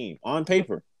great team. On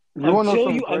paper,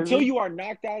 until you are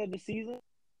knocked out of the season,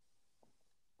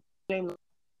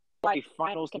 like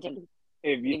finals contender.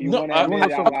 If you want to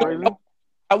admit it out loud.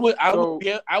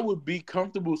 I would be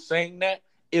comfortable saying that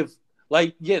if,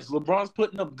 like, yes, LeBron's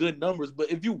putting up good numbers, but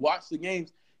if you watch the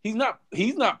games, he's not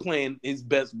playing his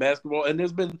best basketball. And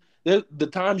there's been the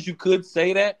times you could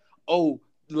say that, oh,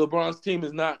 LeBron's team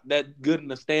is not that good in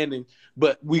the standing,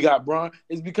 but we got Bron.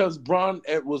 It's because Bron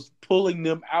was pulling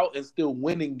them out and still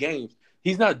winning games.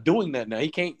 He's not doing that now. He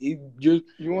can't. You want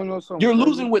to know something? You're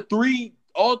losing with 3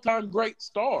 all-time great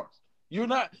stars. You're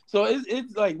not. So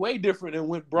it's like way different than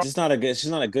when Bron. She's not a good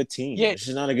team. Yeah,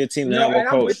 she's not a good team.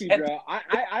 I'm with you, bro.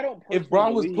 I don't. If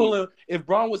Bron was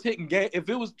hitting game, if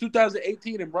it was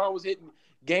 2018 and Bron was hitting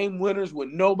game winners with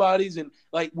nobodies and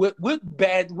like with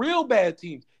real bad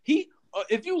teams,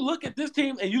 if you look at this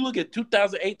team and you look at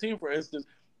 2018, for instance,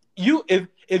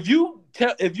 if you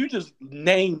just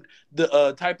named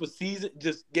the type of season,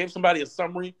 just gave somebody a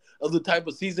summary of the type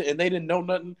of season and they didn't know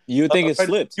nothing, you would think it's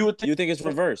flipped. You would think it's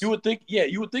reversed. You would think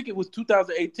it was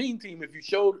 2018 team if you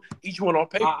showed each one on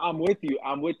paper. I'm with you.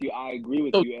 I agree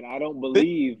with you, and I don't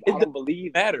believe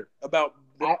matter about.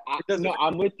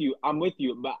 I'm with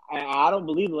you, but I don't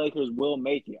believe the Lakers will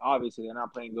make it. Obviously, they're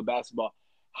not playing good basketball.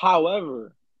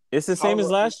 However, it's the same as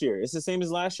last year.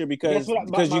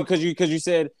 Because you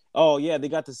said, oh yeah, they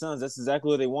got the Suns. That's exactly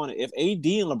what they wanted. If AD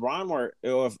and LeBron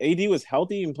if AD was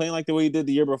healthy and playing like the way he did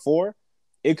the year before,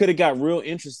 it could have got real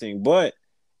interesting. But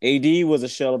AD was a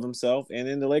shell of himself, and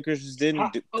then the Lakers just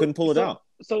couldn't pull it out.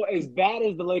 So as bad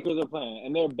as the Lakers are playing,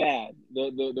 and they're bad,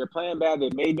 they're playing bad.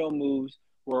 They made no moves.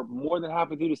 We're more than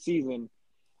halfway through the season.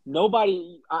 And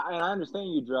I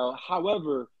understand you, Drell.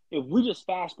 However, if we just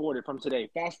fast forward from today,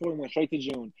 went straight to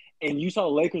June, and you saw the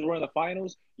Lakers were in the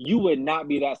finals, you would not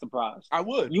be that surprised. I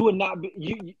would. You would not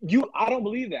be. I don't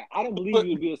believe that. I don't believe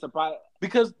you would be a surprise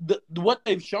because what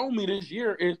they've shown me this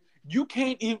year is you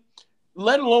can't even,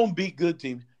 let alone beat good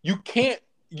teams. You can't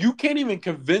even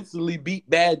convincingly beat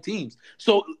bad teams.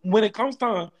 So when it comes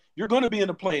time, you're going to be in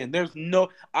the play-in.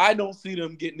 I don't see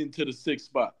them getting into the 6th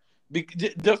spot.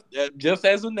 Just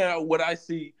as of now, what I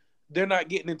see, they're not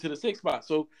getting into the 6th spot.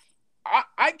 So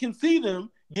I can see them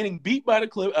getting beat by the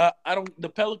Clippers. The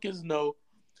Pelicans know.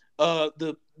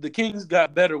 The Kings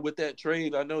got better with that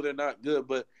trade. I know they're not good,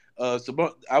 but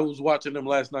I was watching them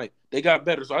last night. They got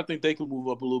better, so I think they can move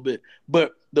up a little bit.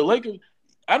 But the Lakers,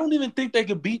 I don't even think they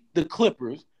could beat the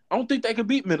Clippers. I don't think they could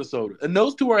beat Minnesota. And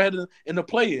those two are ahead in the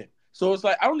play-in. So it's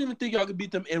like, I don't even think y'all could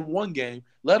beat them in one game,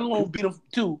 let alone beat them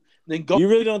 2. Then go. You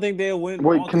really don't think they'll win?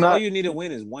 Wait, all you need to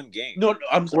win is one game. No,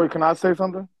 Wait, can I say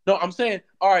something? No, I'm saying,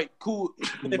 all right, cool.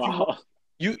 If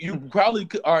you probably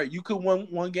could. All right, you could win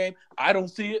one game. I don't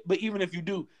see it, but even if you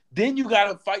do, then you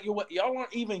gotta fight your way. Y'all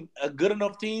aren't even a good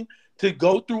enough team to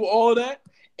go through all that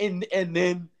and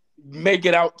then make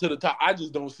it out to the top. I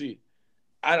just don't see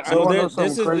it.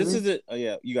 This is it. Oh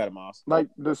yeah, you got it, Miles. Like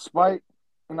despite,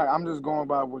 and like I'm just going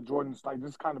by what Jordan's like.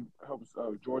 This kind of helps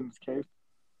Jordan's case.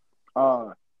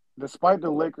 Despite the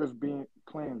Lakers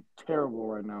playing terrible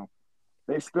right now,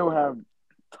 they still have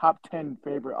top 10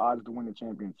 favorite odds to win the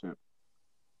championship.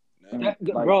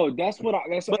 Bro, that's what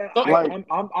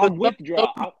I'm with Joe.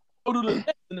 Go to the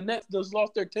Nets, and the Nets just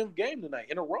lost their 10th game tonight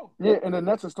in a row. Yeah, and the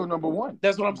Nets are still number 1.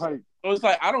 That's what I'm saying. So it's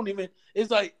like I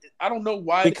don't know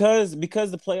why. Because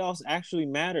the playoffs actually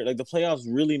matter. Like the playoffs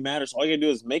really matter. So all you gotta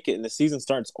do is make it, and the season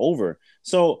starts over.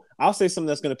 So I'll say something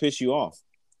that's gonna piss you off,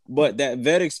 but that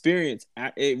vet experience,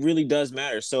 it really does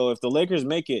matter. So if the Lakers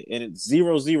make it and it's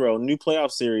 0-0 new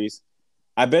playoff series,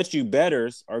 I bet you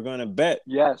bettors are gonna bet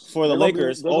for the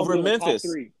Lakers over Memphis.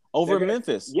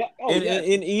 Memphis. Yeah.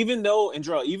 And even though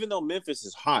Memphis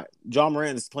is hot, John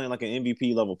Moran is playing like an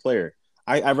MVP level player.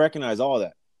 I recognize all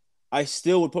that. I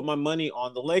still would put my money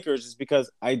on the Lakers just because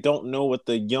I don't know what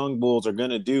the young Bulls are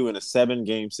gonna do in a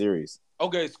 7-game series.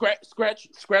 Okay,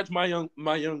 scratch my young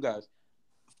guys.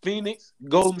 Phoenix,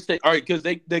 Golden State. All right, because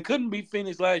they couldn't beat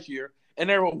Phoenix last year, and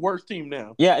they're a worse team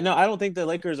now. Yeah, no, I don't think the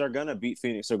Lakers are gonna beat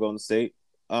Phoenix or Golden State.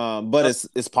 But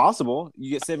it's possible.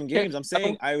 You get 7 games. I'm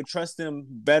saying I would trust them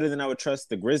better than I would trust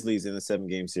the Grizzlies in a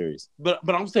 7-game series. But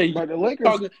I'm saying, the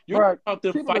Lakers,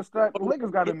 the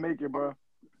Lakers got to make it, bro.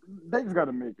 They just got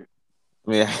to make it.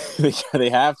 Yeah, they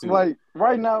have to. Like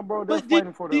right now, bro, they're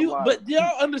fighting for their lives. But do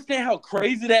y'all understand how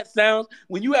crazy that sounds?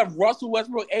 When you have Russell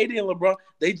Westbrook, AD, and LeBron,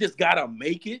 they just gotta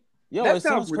make it. Yo, that it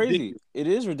sounds crazy. It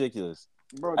is ridiculous,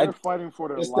 bro. They're fighting for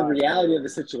their lives. It's the reality of the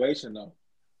situation, though.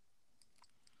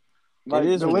 Like,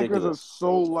 the Lakers are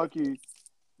so lucky.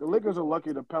 The Lakers are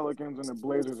lucky the Pelicans and the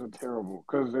Blazers are terrible.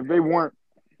 Because if they weren't,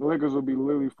 the Lakers would be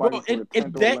literally fighting for the 10th or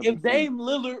 11th if Dame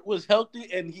Lillard was healthy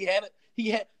and he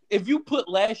had if you put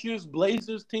last year's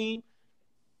Blazers team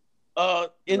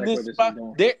in this spot,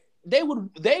 they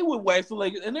would wax the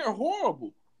Lakers, and they're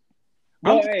horrible.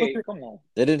 Bro, hey, come on.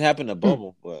 It didn't happen in a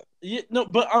bubble, but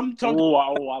but I'm talking.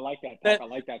 I like that talk. I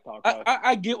like that talk.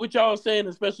 I get what y'all are saying,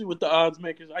 especially with the odds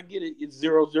makers. I get it. It's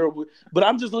 0-0, but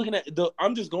I'm just looking at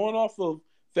I'm just going off of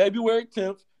February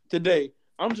 10th today.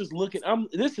 I'm just looking. I'm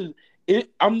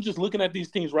just looking at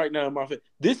these teams right now in my face.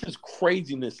 This is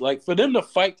craziness. Like for them to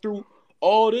fight through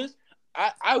all this,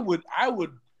 I would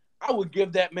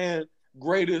give that man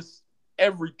greatest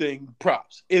everything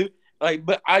props.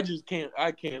 But I just can't.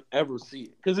 I can't ever see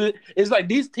it because it's like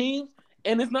these teams,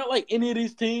 and it's not like any of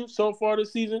these teams so far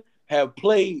this season have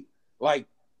played like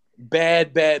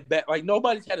bad. Like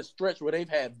nobody's had a stretch where they've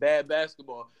had bad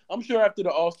basketball. I'm sure after the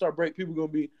All-Star break, people are gonna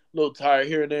be a little tired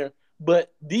here and there.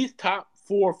 But these top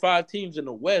 4 or 5 teams in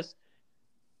the West,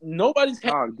 nobody's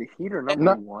had. The Heat are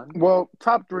number 1. Well,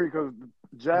 top 3 because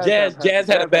Jazz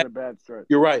had a bad stretch.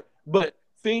 You're right, but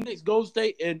Phoenix, Golden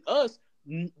State, and us.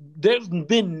 There's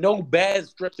been no bad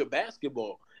stretch of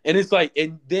basketball, and it's like,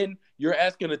 and then you're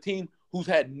asking a team who's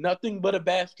had nothing but a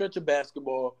bad stretch of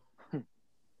basketball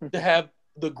to have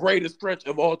the greatest stretch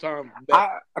of all time.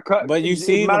 But you've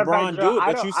seen LeBron do it.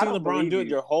 But you've seen LeBron do it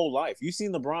your whole life. You've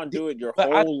seen LeBron do it your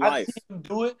whole life. I've seen him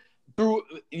do it through.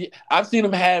 I've seen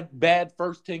him have bad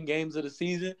first 10 games of the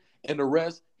season, and the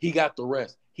rest he got the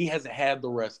rest. He hasn't had the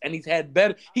rest, and he's had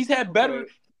better. He's had better.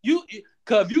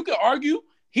 Cause you could argue.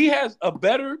 He has a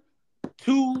better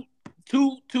two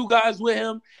guys with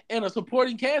him and a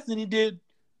supporting cast than he did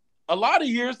a lot of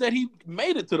years that he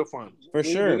made it to the finals. For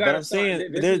sure, but I'm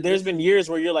saying there's been years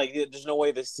where you're like, there's no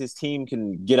way his team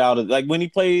can get out of, like when he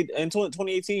played in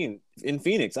 2018 in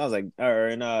Phoenix. I was like, or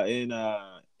in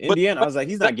Indiana, I was like,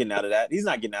 he's not getting out of that. He's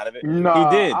not getting out of it. No, he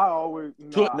did.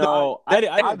 I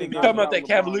didn't think talking about that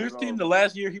Cavaliers team the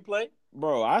last year he played.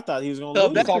 Bro, I thought he was gonna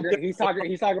lose. He's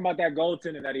talking about that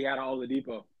goaltending that he had on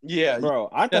Oladipo. Yeah, bro,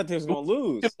 I thought he was gonna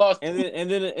lose. And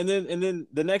then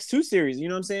the next 2 series, you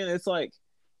know what I'm saying? It's like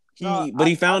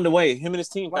he found a way. Him and his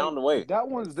team found a way. That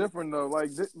one's different though.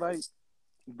 Like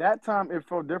that time, it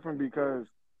felt different because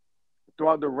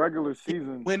throughout the regular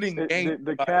season, winning games.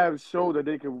 the Cavs show that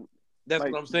they can. That's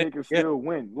like, what I'm saying. They can still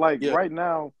win. Like Yeah.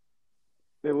 now,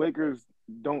 the Lakers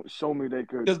don't show me they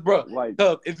could. Because bro, like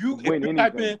if you win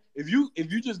type anything. in,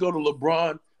 if you just go to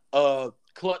LeBron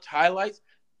clutch highlights,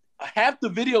 half the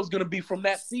video is gonna be from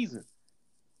that season.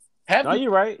 No,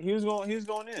 you're right. He was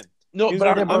going in. No,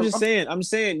 but I'm just saying. I'm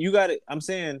saying you got it. I'm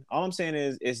saying all I'm saying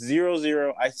is it's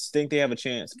 0-0. I think they have a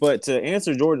chance. But to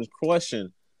answer Jordan's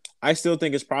question, I still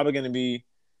think it's probably going to be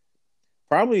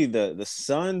the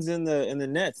Suns and the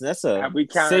Nets. That's a Have we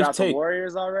counted safe out take. the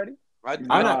Warriors already? I'm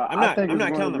not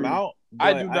counting them out.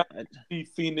 I do not see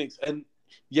Phoenix, and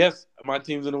yes, my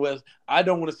team's in the West. I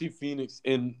don't want to see Phoenix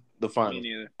in the finals. Me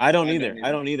neither. I don't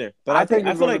either. But I think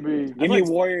I it's feel going like to be. Give me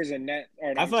Warriors and Nets.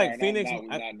 I feel like Phoenix.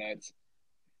 Not Nets.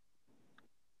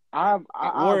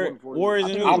 Warriors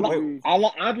and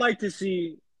I'd like to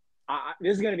see.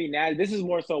 This is gonna be nasty. This is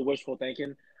more so wishful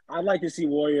thinking. I'd like to see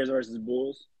Warriors versus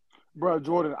Bulls. Bro,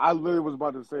 Jordan, I literally was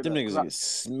about to say them that. niggas get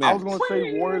smacked. I was going to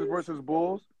say Warriors versus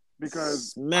Bulls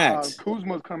because Kuzma's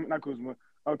coming. Not Kuzma.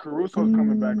 Caruso's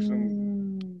coming back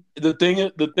soon. The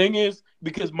thing is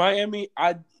because Miami,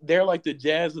 they're like the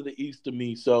Jazz of the East to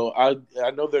me. So I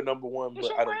know they're number one, but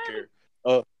I don't care.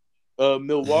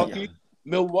 Milwaukee,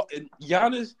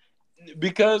 Giannis,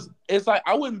 because it's like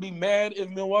I wouldn't be mad if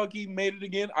Milwaukee made it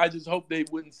again. I just hope they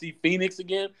wouldn't see Phoenix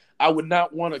again. I would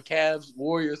not want a Cavs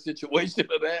Warriors situation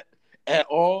of that at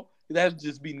all. That'd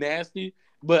just be nasty.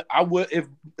 But I would if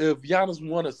Giannis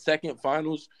won a second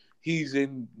finals, he's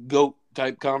in GOAT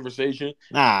type conversation.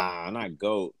 Nah, not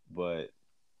GOAT, but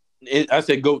I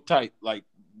said GOAT type, like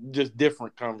just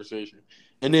different conversation.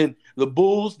 And then the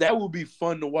Bulls, that would be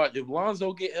fun to watch. If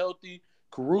Lonzo get healthy,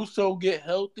 Caruso get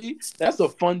healthy, that's a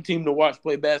fun team to watch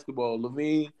play basketball.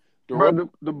 LaVine, Bro,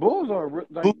 the Bulls are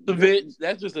like, Vucevic,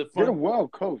 that's just a fun. They're well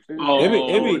coached.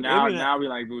 Now we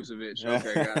like Vucevic.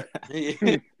 Okay, got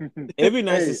it. It'd be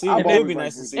nice to see. It'd be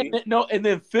nice to see. And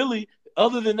then Philly.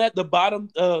 Other than that, the bottom,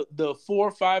 the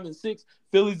 4, 5, and 6,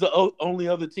 Philly's the only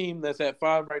other team that's at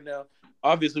 5 right now.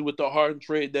 Obviously, with the Harden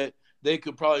trade, that they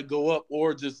could probably go up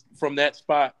or just from that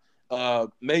spot,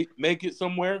 make it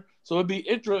somewhere. So it'd be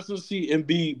interesting to see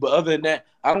Embiid. But other than that,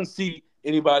 I don't see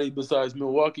anybody besides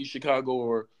Milwaukee, Chicago,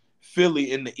 or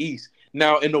Philly in the East.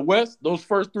 Now in the West, those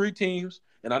first 3 teams,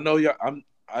 and I know I'm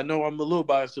a little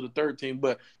biased to the third team,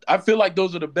 but I feel like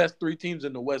those are the best 3 teams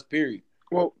in the West. Period.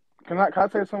 Well. Can I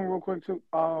say something real quick too?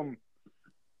 I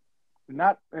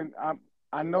know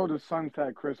the Suns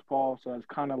had Chris Paul, so it's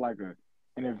kind of like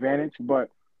an advantage. But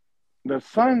the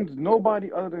Suns,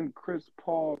 nobody other than Chris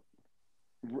Paul,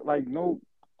 like no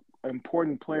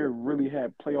important player, really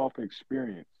had playoff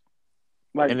experience.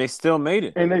 Like, and they still made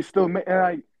it. And I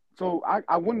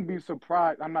wouldn't be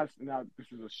surprised. I'm not. Now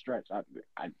this is a stretch.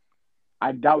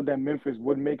 I doubt that Memphis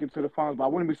would make it to the finals, but I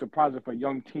wouldn't be surprised if a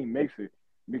young team makes it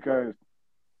because.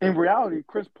 In reality,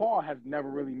 Chris Paul has never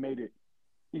really made it.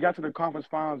 He got to the conference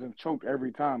finals and choked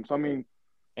every time. So I mean,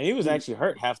 and he was actually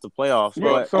hurt half the playoffs.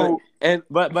 Yeah,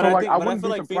 but I feel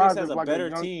like Phoenix has a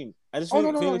better team. I just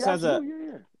think Phoenix has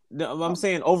No, I'm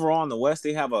saying overall in the West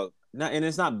they have and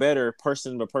it's not better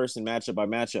person by person, matchup by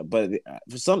matchup, but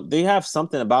they have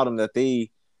something about them that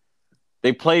they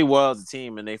play well as a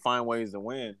team and they find ways to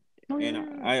win.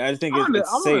 And I think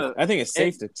it's safe. I think it's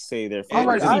safe to say they're. I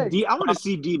want to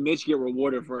see D. Mitch get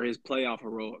rewarded for his playoff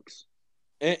heroics.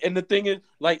 And the thing is,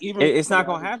 like, even it's not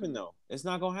gonna happen though. It's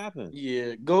not gonna happen.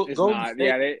 Yeah,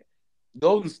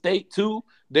 Golden State too.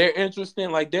 They're interesting.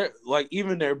 Like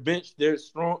even their bench, they're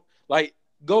strong. Like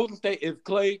Golden State, if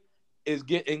Clay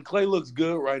Clay looks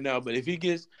good right now, but if he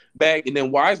gets back, and then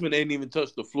Wiseman ain't even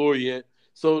touched the floor yet,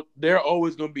 so they're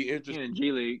always gonna be interesting in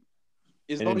G League.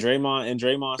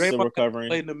 Draymond still recovering.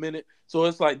 Played in a minute, so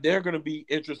it's like they're going to be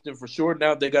interesting for sure.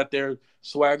 Now they got their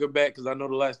swagger back because I know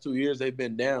the last 2 years they've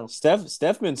been down.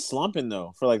 Steph been slumping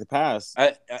though for like the past.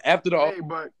 Kuminga's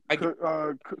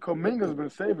been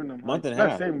saving them. Month and a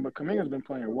half. Not saving, but Kuminga's been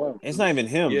playing well. It's not even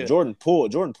him. Yeah. Jordan Poole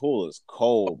is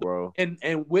cold, bro.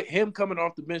 And with him coming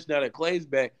off the bench now that Clay's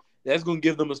back, that's going to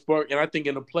give them a spark. And I think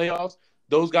in the playoffs,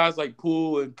 those guys like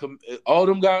Poole and all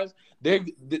them guys, they're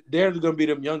going to be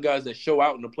them young guys that show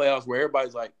out in the playoffs where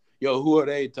everybody's like, yo, who are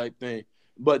they type thing.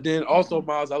 But then also,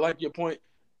 Miles, I like your point.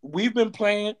 We've been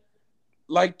playing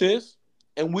like this,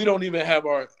 and we don't even have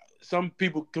some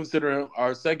people consider him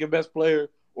our second best player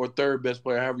or third best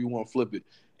player, however you want to flip it.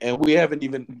 And we haven't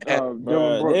even they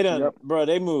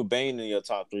moved Bane in your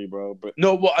top 3, bro. But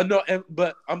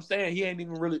but I'm saying he ain't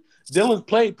even really. Dylan's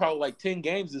played probably like 10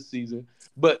 games this season,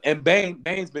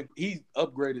 Bane's he's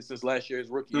upgraded since last year's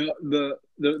rookie. The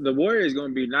Warriors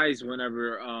going to be nice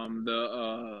whenever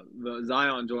the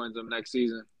Zion joins them next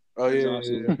season. Oh That's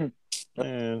yeah, awesome.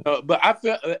 Man. But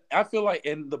I feel like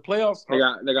in the playoffs,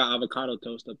 They got avocado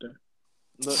toast up there.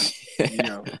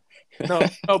 Yeah.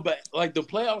 no, but like the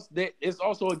playoffs, it's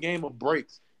also a game of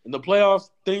breaks. In the playoffs,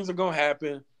 things are gonna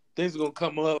happen. Things are gonna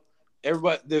come up.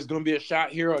 There's gonna be a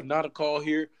shot here or not a call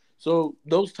here. So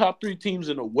those top 3 teams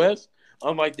in the West,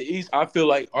 unlike the East, I feel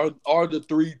like are the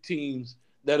 3 teams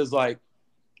that is like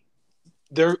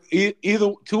they're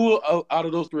either 2 out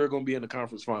of those 3 are gonna be in the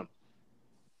conference final.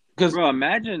 Because Bro,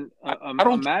 imagine, I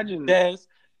don't imagine.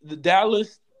 the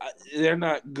Dallas, they're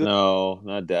not good. No,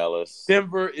 not Dallas.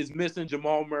 Denver is missing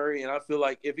Jamal Murray, and I feel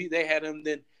like if they had him,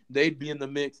 then they'd be in the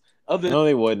mix. No,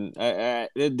 they wouldn't.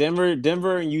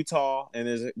 Denver, and Utah,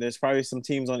 and there's probably some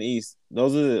teams on the East.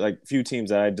 Those are the like few teams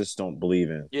that I just don't believe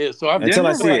in. Yeah, so until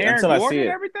I see it. Until I see it.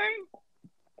 Everything.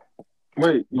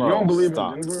 Wait, you don't believe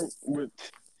stop. in Denver?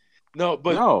 No,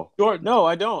 but Jordan. No,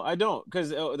 I don't. Because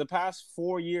the past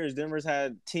 4 years, Denver's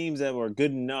had teams that were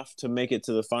good enough to make it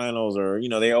to the finals, or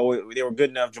they were good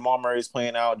enough. Jamal Murray's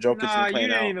playing out, Jokic playing out. You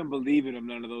didn't even believe in them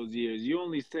none of those years. You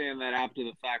only saying that after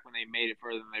the fact when they made it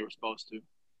further than they were supposed to.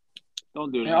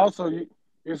 Don't do that. And also,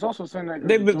 it's also saying that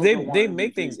they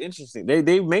make things interesting.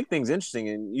 They make things interesting,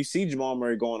 and you see Jamal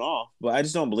Murray going off, but I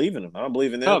just don't believe in him. I don't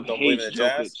believe in them. Don't believe in the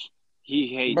Jazz. He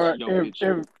hates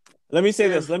Jokic. Let me say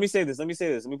this. Let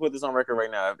me put this on record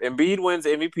right now. If Embiid wins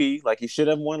MVP like he should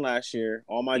have won last year,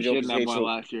 all my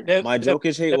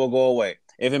Jokic hate will go away.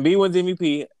 If Embiid wins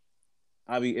MVP,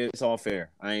 it's all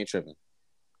fair. I ain't tripping.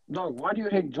 Dog, why do you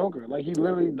hate Joker? Like he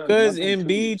literally does. Because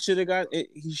Embiid should have got it.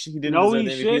 He didn't. No, deserve he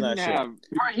the MVP shouldn't last have. year.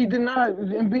 Right, he did not.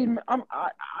 Embiid.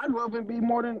 I love Embiid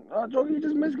more than Joker. He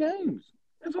just missed games.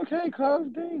 It's okay, cuz.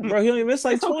 Damn. Bro, he only missed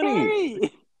like 20.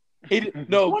 Okay.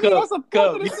 No, Cub, you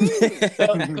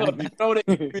know that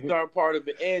injuries are part of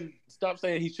it. And stop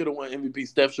saying he should have won MVP.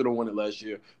 Steph should have won it last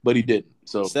year, but he didn't.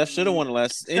 So Steph should have won it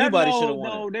last. Anybody should have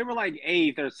won it. No, they were like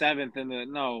 8th or 7th in the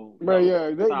Bro,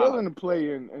 yeah, they're in the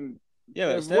play and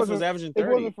yeah, Steph was averaging 30.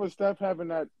 It wasn't for Steph having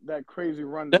that crazy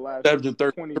run the last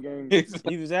 20 games.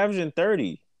 He was averaging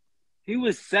 30. He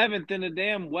was 7th in the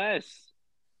damn West.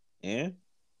 Yeah.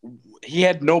 He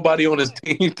had nobody on his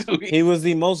team. He was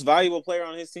the most valuable player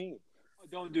on his team.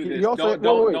 Don't do this. Don't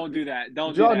do that.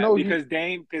 Don't do that.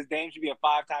 Because Dame should be a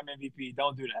 5-time MVP.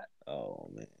 Don't do that.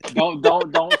 Oh man.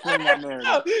 Don't swing that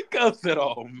narrative. Cub said,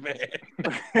 "Oh man."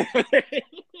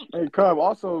 Hey, Cub.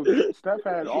 Also, Steph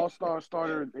had All-Star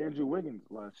starter Andrew Wiggins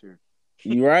last year.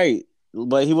 You're right,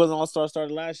 but he wasn't All-Star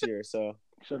starter last year, so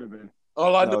should have been.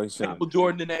 All I know is Michael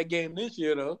Jordan in that game this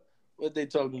year, though. What they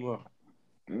talking about?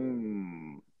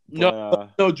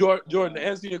 No, Jordan. To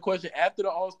answer your question, after the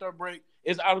All-Star break,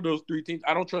 it's out of those 3 teams.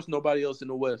 I don't trust nobody else in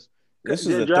the West. This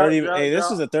is a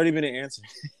 30-minute answer.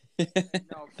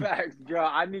 No facts, Joe.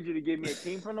 I need you to give me a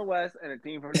team from the West and a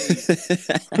team from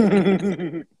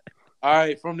the East. All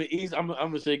right, from the East, I'm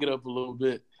gonna shake it up a little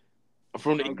bit.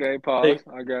 From the pause.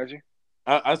 I got you.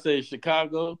 I say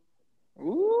Chicago.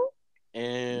 Ooh.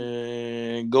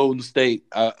 And Golden State.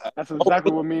 That's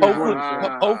exactly what me and Jordan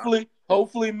said.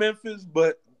 Hopefully Memphis,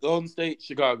 but Golden State,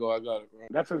 Chicago. I got it. Right?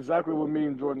 That's exactly what me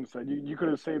and Jordan said. You could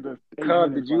have saved the.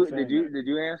 Cub, did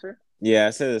you answer? Yeah,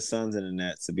 I said the Suns and the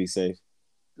Nets to be safe.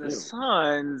 The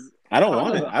Suns. I don't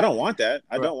want it. I don't want that.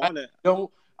 I don't want it.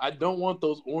 I don't want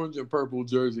those orange and purple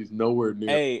jerseys nowhere near.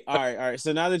 Hey, all right.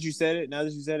 So now that you said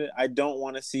it, I don't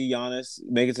want to see Giannis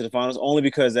make it to the finals only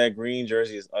because that green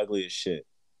jersey is ugly as shit.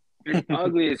 It's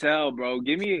ugly as hell, bro.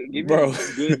 Give me bro.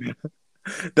 Good.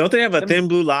 Don't they have a thin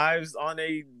blue lives on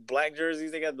their black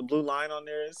jerseys? They got the blue line on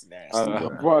there. It's nasty.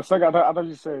 Bro, I thought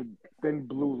you said thin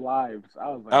blue lives. I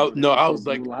was like, I was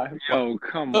like, yo,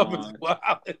 come on.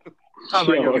 Wow. Come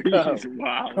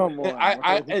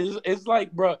on. It's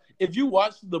like, bro, if you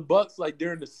watch the Bucks like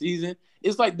during the season,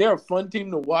 it's like they're a fun team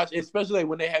to watch, especially like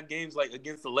when they have games like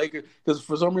against the Lakers, because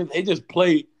for some reason they just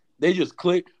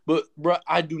click. But bro,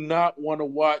 I do not want to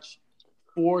watch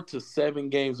 4 to 7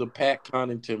 games of Pat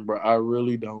Connaughton, bro. I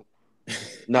really don't.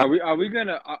 Now, are we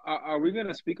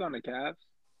gonna speak on the Cavs?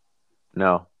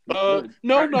 No. No.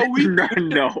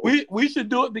 We should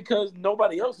do it because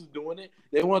nobody else is doing it.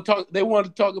 They want to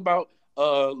talk about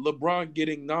LeBron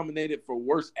getting nominated for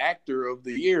worst actor of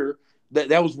the year.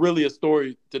 That was really a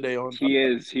story today on.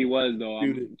 He was though.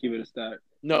 I'm give it a stat.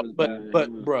 No,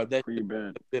 but bro, that's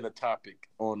been a topic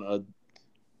on a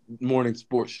morning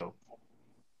sports show,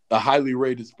 a highly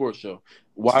rated sports show.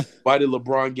 Why did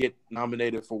LeBron get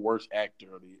nominated for worst actor?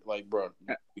 Like, bro,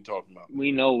 what we talking about?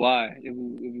 We know why. If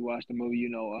you watch the movie, you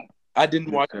know why. I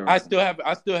didn't watch it. I still have.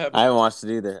 I haven't watched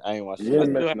it either. I ain't watched it. I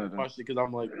still haven't watched it because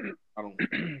I'm like, I don't.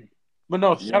 But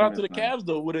no, shout out to the Cavs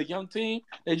though. With a young team,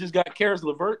 they just got Karis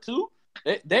LeVert too.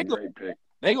 They go.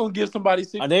 They gonna give somebody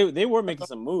 6. They were making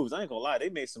some moves. I ain't gonna lie, they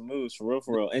made some moves for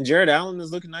real. And Jared Allen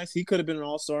is looking nice. He could have been an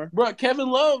All-Star. Bro, Kevin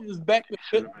Love is back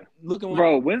to looking like.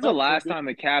 Bro, when's the last time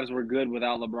the Cavs were good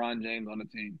without LeBron James on the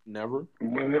team? Never.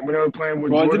 When they were playing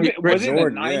with Was Jordan. it in the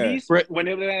Jordan, 90s yeah. when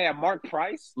they had Mark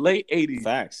Price? Late 80s.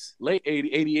 Facts. Late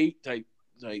 80, 88 type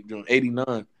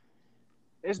 89.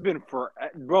 It's been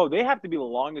bro. They have to be the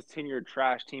longest tenured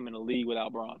trash team in the league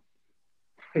without Bron.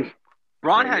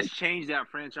 Bron has changed that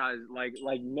franchise like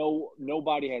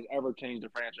nobody has ever changed the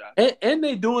franchise. And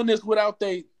they doing this without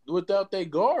they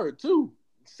guard too.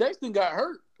 Sexton got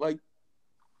hurt. Like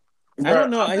I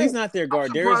don't know. He's not their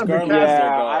guard. Darius Garland's Yeah, their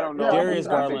guard. I don't know. Darius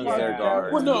Garland's their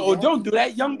guard. well, no, don't do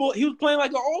that. Young boy, he was playing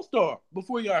like an all-star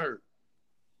before he got hurt.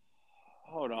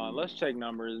 Hold on, let's check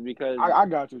numbers because I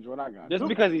got you, Jordan. I got you. just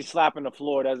because he's slapping the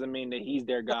floor doesn't mean that he's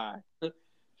their guy.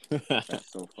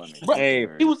 That's so funny. Bro, Hey.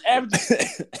 he was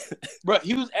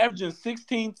averaging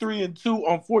 16, 3, and 2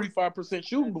 on 45%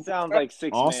 shooting. It sounds like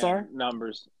All-Star? six-man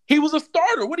numbers. He was a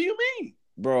starter. What do you mean?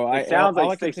 Bro, It sounds all I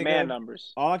like can think six-man of-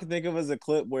 numbers. All I can think of is a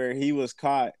clip where he was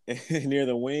caught near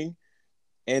the wing,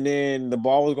 and then the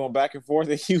ball was going back and forth,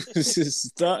 and he was just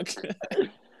stuck.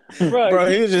 Bro,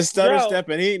 he was just stutter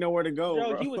stepping. He didn't know where to go.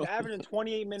 Bro. He was averaging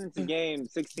 28 minutes a game,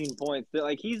 16 points.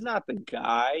 Like he's not the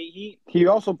guy. He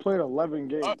also played 11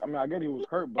 games. I mean, I get he was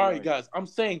hurt, but All right, guys. I'm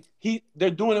saying they're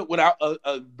doing it without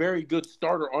a very good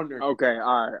starter on there. Okay,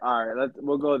 all right.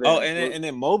 We'll go there. Oh, and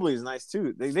then Mobley's nice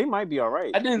too. They might be all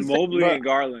right. I didn't say Mobley and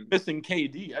Garland. missing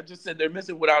KD. I just said they're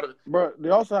missing without a. But they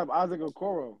also have Isaac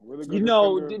Okoro. Really good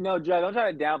defender. No, Jay, don't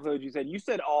try to downplay what you said. You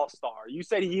said all-star. You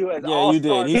said he was Yeah, all-star. you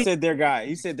did. He said their guy.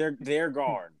 He said their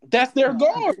guard. That's their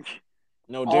guard.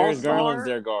 No, Darius All-star? Garland's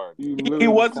their guard. He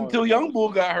wasn't until Young Bull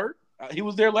got hurt. He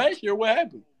was there last year. What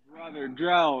happened? Brother,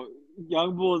 Drell,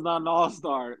 Young Bull is not an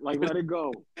all-star. Like, let it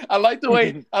go. I like the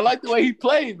way he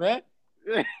played, man.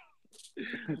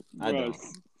 I don't.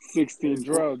 16.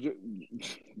 Drell's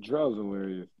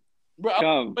hilarious. Bro, I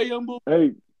like the way Young Bull.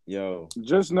 Hey, Yo,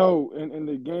 just know in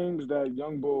the games that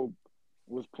Young Bull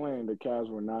was playing, the Cavs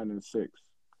were 9-6,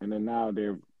 and then now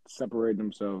they're separating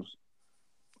themselves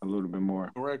a little bit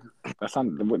more. Record. That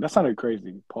sounded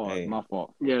crazy. Pause. Hey. My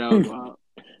fault. Yeah, that was wild.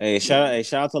 hey, shout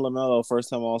out to LaMelo, first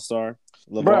time All-Star.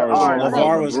 Bro,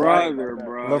 LeVar was right. Brother,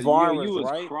 bro. LeVar You was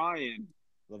was right. crying.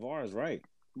 LeVar is right.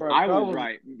 Bro, I Cub was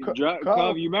right. Cub-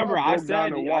 Cub, you remember Cub I broke down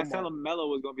said to Walmart. LaMelo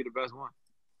was going to be the best one.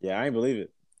 Yeah, I ain't believe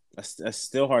it. That's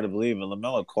still hard to believe. But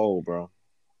LaMelo cold, bro.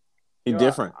 He You know,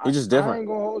 different. He just I different. ain't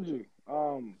gonna hold you.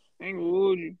 Ain't gonna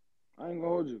hold you. I ain't gonna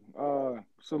hold you.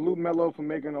 Salute Melo for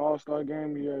making the All-Star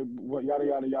game. Yeah, what yada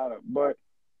yada yada. But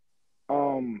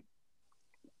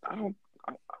I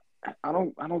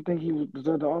don't think he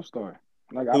deserved the All-Star.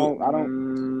 Like I don't.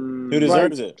 Who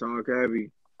deserves it? Talk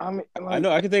heavy. I mean, I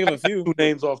know. I can think of a few. Two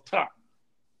names off top.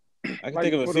 I can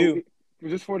think of a few.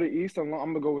 Just for the East, I'm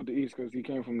gonna go with the East because he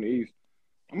came from the East.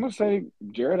 I'm gonna say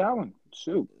Jared Allen.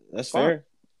 Shoot, That's fine. fair.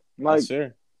 Like That's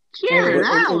fair. Jared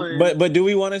Allen. But do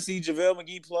we want to see JaVale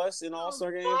McGee plus in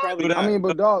All-Star game? Probably not. I mean,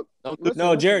 but dog. listen,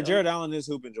 No, listen, Jared Allen is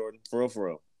hooping, Jordan. For real, for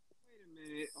real. Wait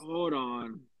a minute. Hold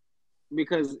on.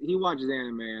 Because he watches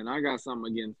anime and I got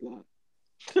something against that.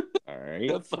 All right.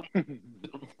 That's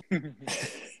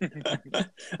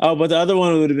Oh, but the other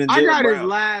one would have been I Jaylen got his Brown.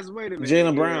 last. Wait a minute.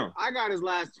 Jaylen here. Brown. I got his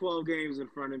last 12 games in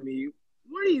front of me.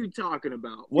 What are you talking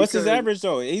about? What's his Because average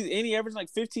though? He averaged like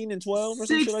 15 and 12 or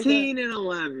something like 16 that. and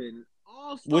 11.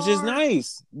 All-star. Which is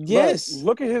nice. Yes.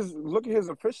 Look at his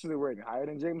efficiency rating higher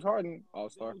than James Harden.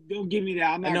 All-Star. Don't give me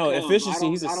that. I'm not. No, Cub. efficiency, I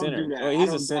don't- he's a I don't center. do that. Well, he's I a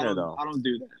don't- center, I don't- though. I don't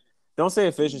do that. Don't say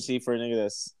efficiency for a nigga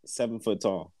that's 7 foot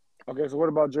tall. Okay, so what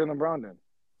about Jaylen Brown then?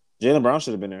 Jaylen Brown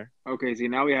should have been there. Okay, see,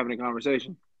 now we're having a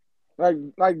conversation.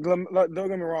 Don't get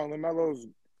me wrong, LaMelo's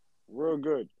real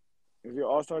good. Is he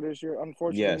All-Star this year?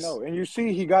 Unfortunately, Yes. no. And you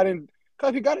see, he got in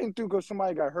through because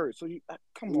somebody got hurt. So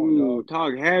come on, Ooh, dog.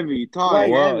 talk heavy. Talk Like,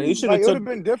 Well, heavy. he should Like, have it would took.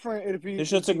 have been different if He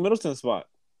should have took Middleton's spot.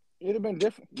 It'd have been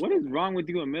different. What is wrong with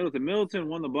you and Middleton? Middleton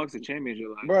won the Bucks a championship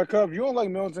last Bro, Cub, you don't like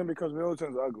Middleton because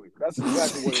Middleton's ugly. That's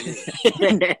exactly what it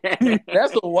is. year.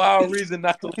 That's a wild reason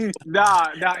not to. Nah,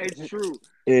 it's true.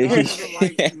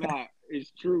 Nah,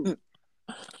 it's true.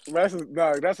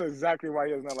 That's exactly why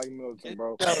he does not like Middleton,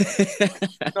 bro.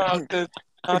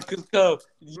 Because Cub,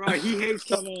 Bro, he hates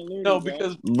Kevin Looney. no,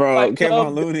 because Bro, Like, Kevin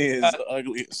Cub- Looney is the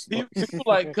ugliest. people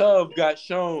like Cub got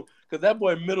shown because that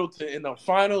boy Middleton in the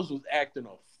finals was acting a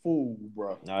fool,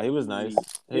 bro. No, he was nice.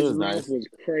 He his was mouth nice. was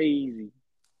crazy.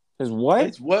 His what?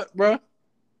 It's what, bro?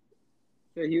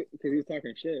 Because he was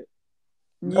talking shit.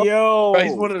 Yo, Bro,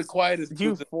 he's one of the quietest you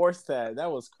dudes. forced that.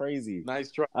 That was crazy.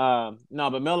 Nice try. No,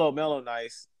 but Melo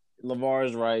nice. LeVar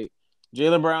is right.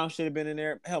 Jaylen Brown should have been in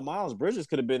there. Hell, Miles Bridges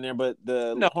could have been there, but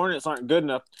the No. Hornets aren't good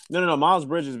enough. No. Miles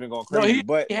Bridges has been going No, crazy.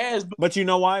 he has. But you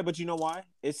know why?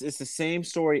 It's the same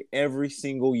story every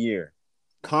single year.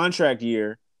 Contract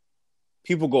year,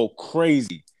 people go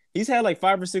crazy. He's had like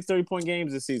 5 or 6 30-point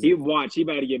games this season. He about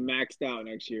to get maxed out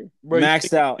next year. Bro,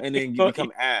 Maxed out and then you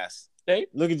become ass. Hey?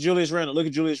 Look at Julius Randle.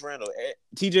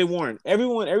 TJ Warren.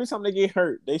 Every time they get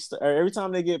hurt, every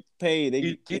time they get paid,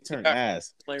 they turn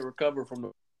ass. Play recover from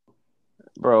the.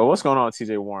 Bro, what's going on with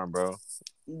TJ Warren, bro?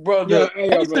 Bro, Bro,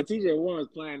 TJ Warren's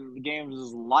playing the game of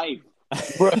his life.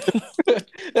 bro.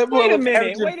 Wait a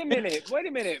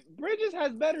minute. Bridges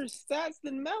has better stats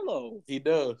than Melo. He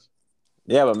does.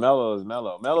 Yeah, but Melo is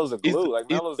Melo. Melo's a glue.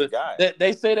 Melo's the guy.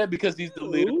 They say that because he's the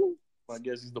leader. I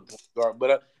guess he's the point guard.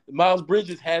 But Miles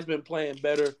Bridges has been playing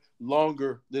better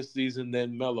longer this season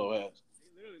than Melo has.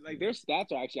 Like their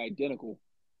stats are actually identical.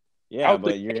 Yeah,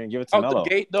 but you're gonna give it to out Melo. The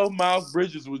gate though, Miles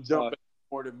Bridges was jumping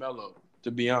more than Melo,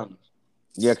 to be honest.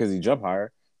 Yeah, because he jumped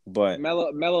higher. But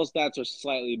Melo's stats are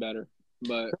slightly better.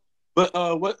 But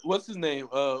what's his name?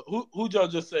 Who'd y'all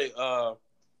just say?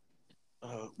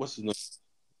 What's his name?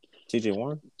 TJ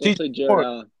Warren. TJ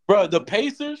Warren. Bro, the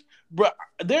Pacers, bro,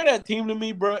 they're that team to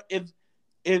me, bro.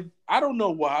 If I don't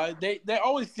know why they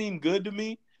always seem good to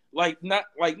me, not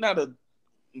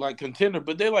a contender,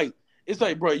 but they're like it's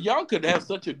like, bro, y'all could have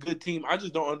such a good team. I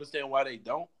just don't understand why they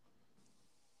don't.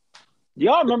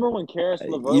 Y'all remember when Karis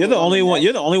LeVert? You're the only one.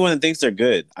 You're the only one that thinks they're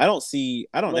good. I don't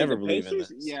ever believe in Pacers?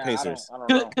 the Pacers. I don't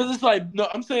know. Because it's like, no,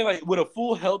 I'm saying like with a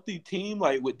full healthy team,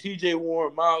 like with TJ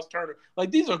Warren, Miles Turner,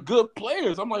 like these are good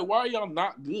players. I'm like, why are y'all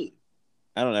not good?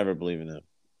 I don't ever believe in them.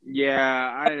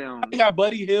 Yeah, I don't. They got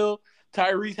Buddy Hill,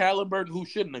 Tyrese Halliburton, who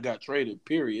shouldn't have got traded.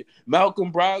 Period.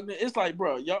 Malcolm Brogdon. It's like,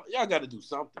 bro, y'all got to do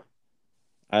something.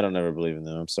 I don't ever believe in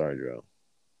them. I'm sorry, Drew.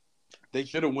 They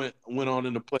should have went on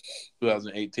in the play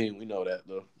 2018. We know that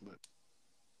though. But.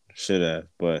 Should have,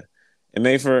 but it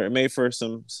made for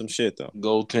some shit though.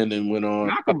 Goaltending went on.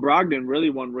 Malcolm Brogdon really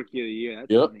won Rookie of the Year.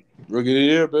 That's funny. Rookie of the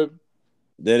Year, baby.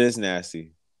 That is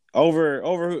nasty.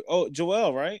 Over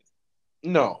Joel, right?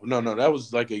 No. That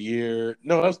was like a year.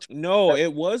 No, that was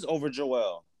it was over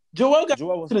Joel. Joel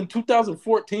was in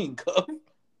 2014.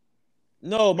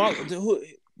 No,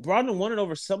 Brogdon won it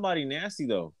over somebody nasty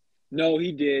though. No,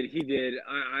 he did.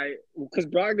 Because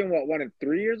Brogdon won it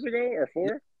 3 years ago or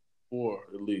 4? 4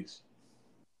 at least.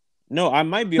 No, I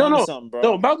might be on something, bro.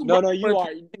 No, Malcolm. No, you are.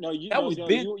 No, you. That was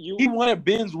Ben. He won at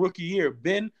Ben's rookie year.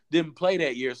 Ben didn't play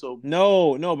that year, so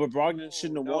no, but Brogdon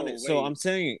shouldn't have won it. Wait. So I'm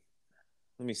saying,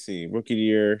 let me see, rookie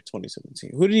year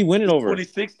 2017. Who did he win it over?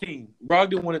 2016.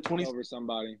 Brogdon won it 20 over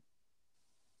somebody.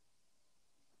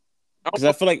 Because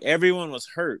I feel like everyone was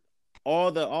hurt.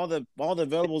 All the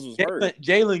availables was hurt.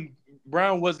 Jaylen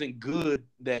Brown wasn't good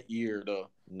that year though.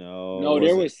 No,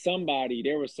 there was somebody.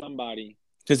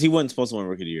 Because he wasn't supposed to win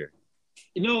rookie of the year.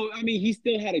 No, I mean he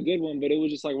still had a good one, but it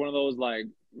was just like one of those like,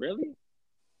 really?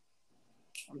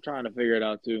 I'm trying to figure it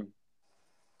out too.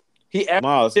 He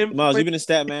Miles, you've been a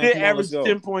stat man. He averaged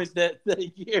 10 points that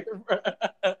year.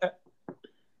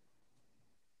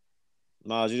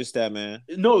 Miles, you're a stat man.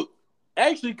 No,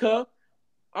 actually, Cub,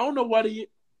 I don't know why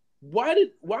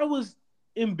was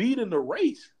Embiid in the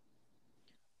race?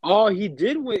 Oh, he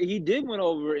did win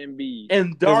over Embiid.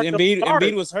 And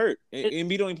Embiid was hurt.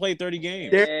 Embiid only played 30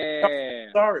 games.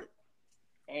 Yeah. Sorry.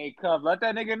 Hey, Cub, let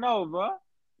that nigga know, bro. All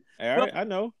right, I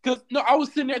know. Because I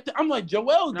was sitting there. I'm like,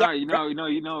 Joel.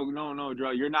 No,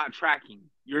 Joel. You're not tracking.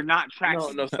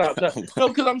 No, stop. No,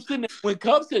 because I'm sitting there. When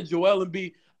Cub said Joel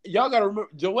Embiid, y'all got to remember,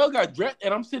 Joel got drafted,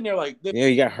 and I'm sitting there like, yeah,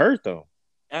 he got hurt though.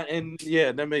 And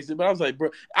yeah, that makes it. But I was like, bro,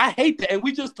 I hate that. And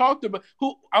we just talked about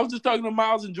I was just talking to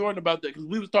Miles and Jordan about that because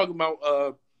we was talking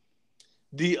about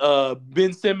the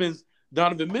Ben Simmons,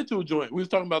 Donovan Mitchell joint. We was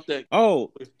talking about that.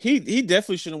 Oh, he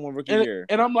definitely should have won rookie year.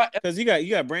 And I'm like, because you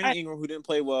got Brandon Ingram who didn't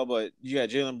play well, but you got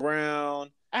Jaylen Brown.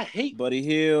 I hate Buddy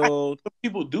Hill.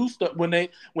 People do stuff when they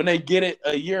get it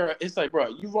a year. It's like, bro,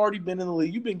 you've already been in the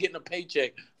league. You've been getting a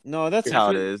paycheck. No, that's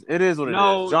how it is. It is what it is.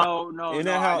 No.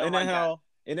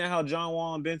 Isn't that how John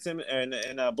Wall and Ben Simmons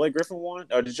and Blake Griffin won?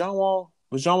 Or was John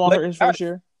Wall hurt his first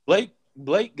year?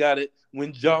 Blake got it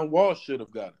when John Wall should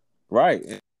have got it.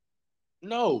 Right.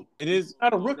 No, it is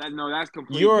not a rookie. That's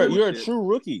completely. You're a true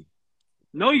rookie.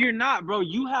 No, you're not, bro.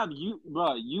 You have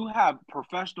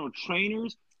professional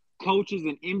trainers, coaches,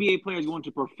 and NBA players going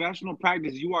to professional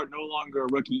practice. You are no longer a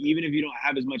rookie, even if you don't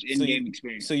have as much in-game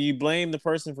experience. So you blame the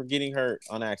person for getting hurt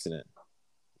on accident.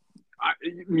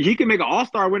 He can make an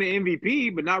All-Star, win an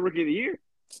MVP, but not Rookie of the Year.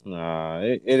 Nah,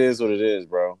 it is what it is,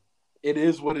 bro. It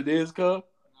is what it is, cuz.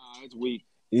 Nah, it's weak.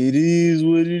 It is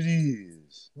what it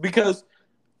is. Because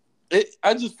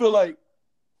I just feel like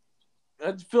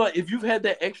if you've had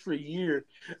that extra year,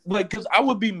 like, because I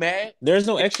would be mad. There's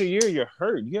no extra year. You're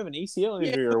hurt. You have an ACL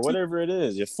injury or whatever it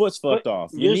is. Your foot's fucked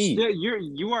off. Your knee.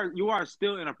 You are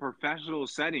still in a professional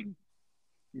setting,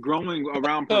 growing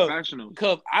around professionals.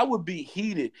 Because I would be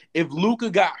heated if Luka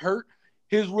got hurt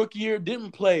his rookie year,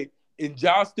 didn't play, and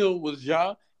Ja still was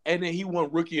Ja, and then he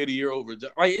won Rookie of the Year over Ja.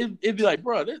 Like it'd be like,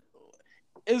 bro,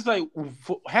 it's like,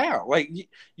 how? Like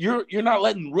you're not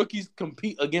letting rookies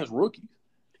compete against rookies.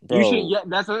 Bro.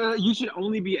 You should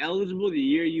only be eligible the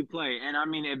year you play, and I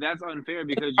mean if that's unfair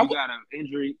because you got an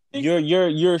injury.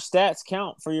 Your stats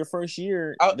count for your first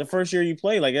year. The first year you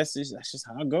play, like that's just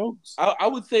how it goes. I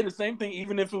would say the same thing,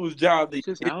 even if it was Ja. That's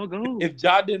just how it goes. If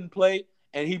Ja didn't play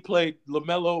and he played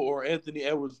LaMelo or Anthony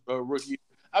Edwards rookie,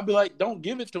 I'd be like, don't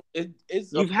give it to him.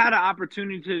 You've had an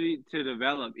opportunity to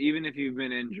develop, even if you've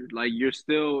been injured. Like you're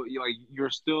still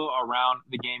around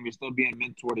the game. You're still being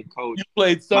mentored and coached. You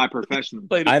played by professionals.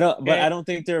 I don't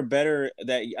think they're better.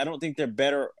 I don't think they're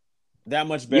better. That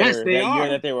much better. Yes, they are. Year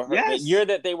that they were hurt. Yes. That year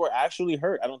that they were actually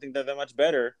hurt. I don't think they're that much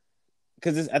better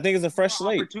because I think it's a fresh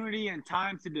slate. Opportunity and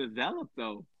time to develop,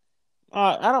 though.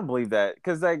 I don't believe that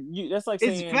because that's like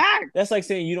saying it's fact. That's like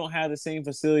saying you don't have the same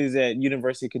facilities at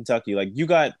University of Kentucky. Like you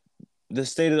got the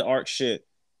state of the art shit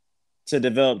to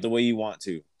develop the way you want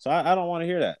to. So I don't want to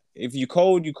hear that. If you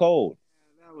cold, you cold.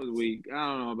 That was weak. I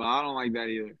don't know, but I don't like that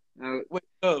either. Wait,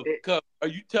 Cub, are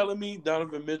you telling me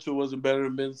Donovan Mitchell wasn't better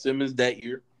than Ben Simmons that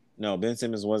year? No, Ben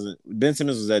Simmons wasn't. Ben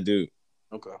Simmons was that dude.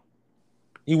 Okay.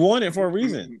 He won it for a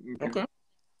reason. Okay.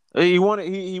 He won it.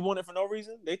 He won it for no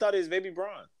reason. They thought it was Baby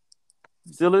Bron.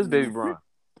 Still is Baby Bron.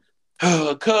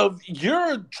 Cub,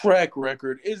 your track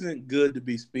record isn't good to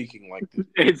be speaking like this.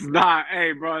 It's not.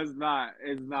 Hey, bro, it's not.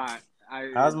 It's not.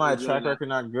 How's my track record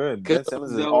not good? Ben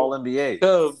Simmons is all NBA.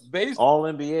 All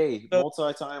NBA,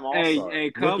 multi-time All-Star.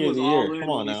 Hey, Cub was all in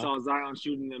when he saw Zion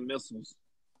shooting them missiles.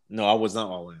 No, I was not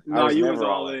all in. No, you was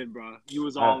all in, bro. You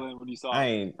was all in when you saw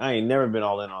it. I ain't never been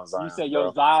all in on Zion. You said,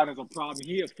 yo, Zion is a problem.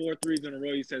 He hit 4 threes in a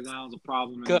row. You said Zion's a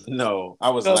problem. No, I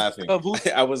was laughing.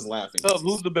 I was laughing.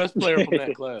 Who's the best player from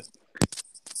that class?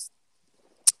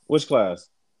 Which class?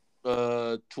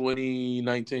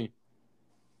 2019.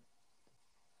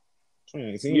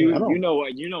 2019. You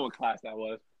know what class that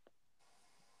was.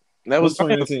 That was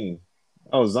 2019.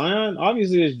 Oh, Zion?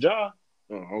 Obviously, it's Ja.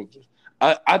 Oh,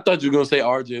 I thought you were gonna say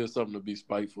RJ or something to be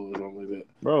spiteful or something like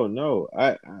that. Bro, no.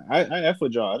 I F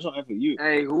with Ja. I just don't F with you.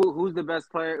 Hey, who's the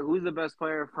best player? Who's the best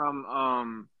player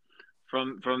from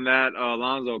that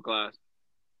Lonzo class?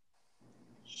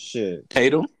 Shit.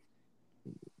 Tatum?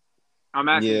 I'm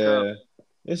asking. Yeah.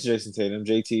 It's Jason Tatum,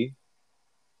 JT.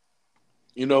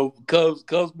 You know,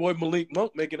 Cubs boy Malik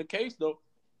Monk making a case though.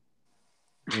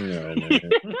 No, man.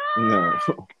 No.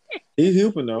 He's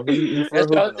hooping though.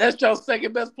 That's your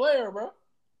second best player, bro.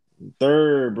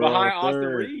 Third, bro. Behind Austin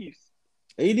Reeves.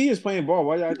 AD is playing ball.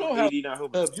 Why y'all know AD not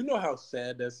hooping? You know how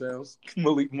sad that sounds.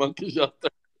 Malik Monk is your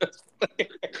third best player.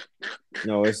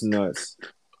 No, it's nuts.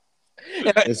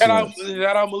 Shout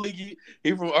out Malik.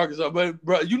 He from Arkansas, but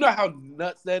bro, you know how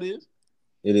nuts that is.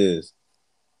 It is.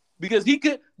 Because he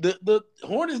could, the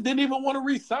Hornets didn't even want to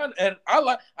re-sign, and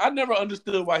I never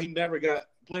understood why he never got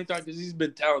playing time because he's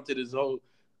been talented his whole.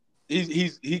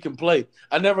 He can play.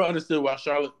 I never understood why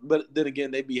Charlotte, but then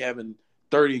again, they be having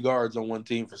 30 guards on one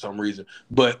team for some reason.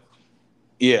 But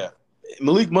yeah,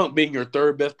 Malik Monk being your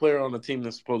third best player on a team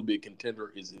that's supposed to be a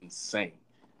contender is insane.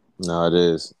 No, it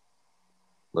is.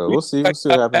 But we'll see. We'll see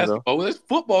what happens though. Oh, there's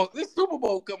football. There's Super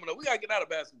Bowl coming up. We gotta get out of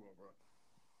basketball, bro.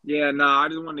 Yeah, I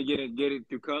just wanted to get it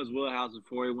through Cubs Wheelhouse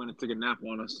before he went and took a nap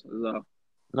on us. So.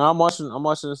 No, I'm watching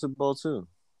the Super Bowl too.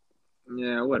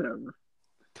 Yeah, whatever.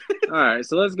 All right,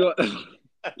 so let's go.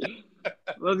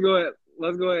 Let's go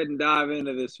ahead and dive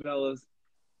into this, fellas.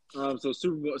 So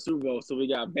Super Bowl. So we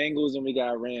got Bengals and we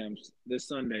got Rams this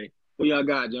Sunday. Who y'all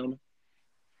got, gentlemen?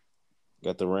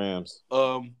 Got the Rams.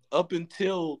 Up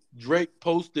until Drake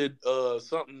posted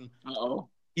something.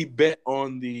 He bet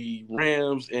on the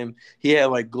Rams, and he had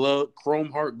like chrome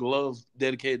heart gloves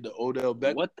dedicated to Odell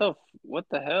Beckham. What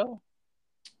the hell?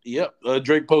 Yep,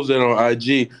 Drake posted it on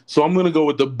IG. So I'm gonna go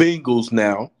with the Bengals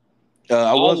now.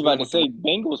 I was about to say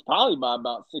Bengals probably by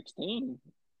about 16.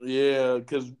 Yeah,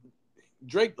 because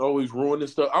Drake always ruined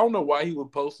his stuff. I don't know why he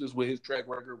would post this with his track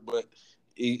record, but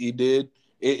he did.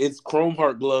 It's chrome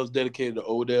heart gloves dedicated to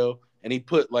Odell, and he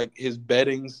put like his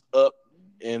bettings up,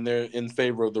 and they're in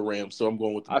favor of the Rams. So I'm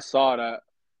going with. I saw that.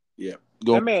 Yeah,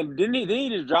 that man didn't he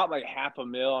just drop like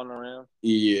 $500,000 on the Rams?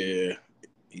 Yeah,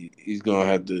 he's gonna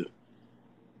have to.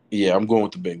 Yeah, I'm going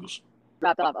with the Bengals.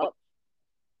 Dropped off.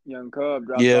 Young Cub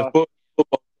dropped off. Yeah,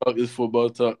 football talk is football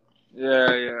talk.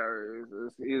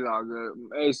 He's all good.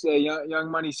 Hey, say Young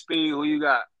Money Speed, who you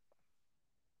got?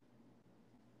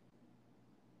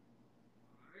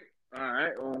 All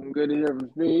right, well, I'm good to hear from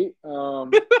Speed.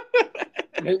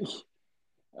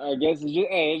 I guess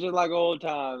it's just like old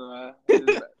times, man. All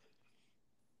right,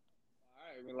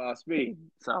 we lost Speed,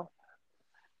 so. All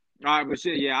right, but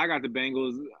shit, yeah, I got the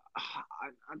Bengals. I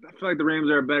feel like the Rams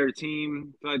are a better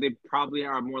team. I feel like they probably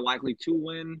are more likely to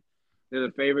win. They're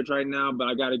the favorites right now, but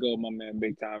I got to go with my man,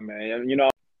 big time, man. You know,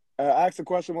 Ask the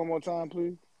question one more time,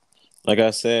 please. Like I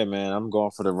said, man, I'm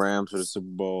going for the Rams for the Super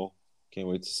Bowl. Can't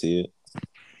wait to see it.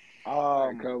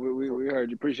 we heard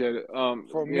you. Appreciate it.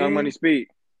 For Young me, Money Speed.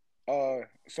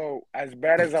 So as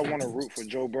bad as I want to root for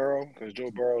Joe Burrow, because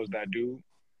Joe Burrow is that dude.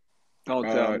 Don't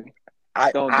tell me.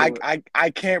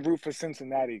 I can't root for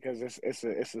Cincinnati because it's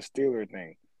a Steeler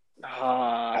thing.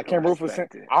 I can't root for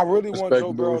Cincinnati. I really want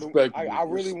Joe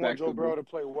Burrow to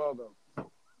play well though.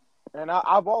 And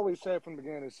I've always said from the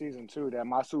beginning of the season too that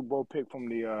my Super Bowl pick from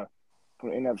the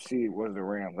NFC was the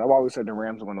Rams. I've always said the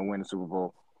Rams are going to win the Super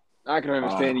Bowl. I can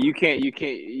understand. You can't.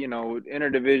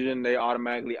 Interdivision, they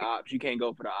automatically opt. You can't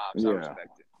go for the ops. I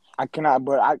respect it. I cannot,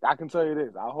 but I can tell you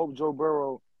this. I hope Joe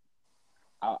Burrow.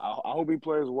 I hope he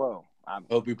plays well.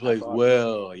 Hope he plays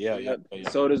well. Yeah.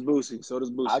 So does Boosie.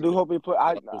 I do hope he play.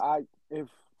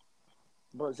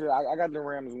 But see, I got the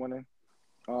Rams winning.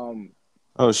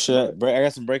 Oh shit! I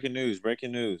got some breaking news.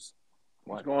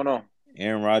 What's going on?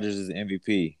 Aaron Rodgers is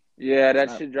MVP. Yeah,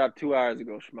 that shit dropped 2 hours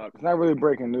ago, schmuck. It's not really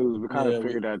breaking news. We kind of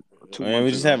figured that 2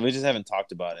 months we just haven't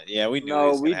talked about it. Yeah, we knew.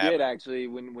 No, we did actually.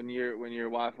 When your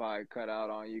Wi-Fi cut out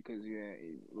on you because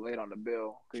you late on the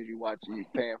bill because you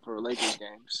paying for Lakers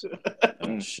games.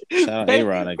 Shout out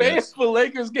A-Rod, I guess. Paying for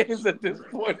Lakers games at this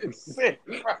point is sick.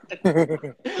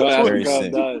 That's what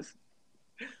Cub does.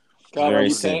 Cub, are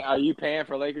you paying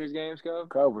for Lakers games, Cub?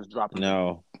 Cub was dropping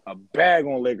a bag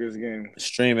on Lakers games.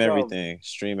 Stream everything.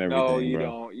 No, you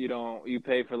don't. You don't. You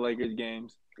pay for Lakers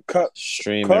games.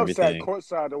 Stream Cub everything. Sat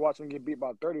courtside to watch them get beat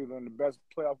by 30 during the best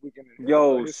playoff weekend in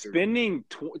history. Spending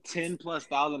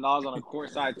 $10,000+ on a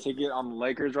courtside ticket on the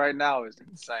Lakers right now is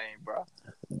insane, bro.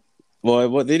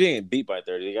 Well, they didn't beat by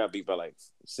 30. They got beat by like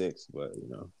 6, but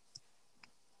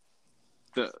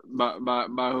By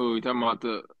who? You talking about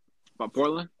by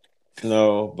Portland?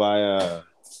 No, by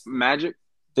Magic.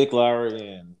 Dick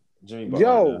Lowry and Jimmy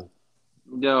Butler.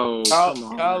 Yo,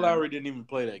 Kyle Lowry didn't even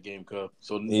play that game, Cub.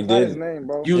 So he did. His name,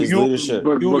 bro. You leadership.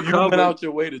 You went out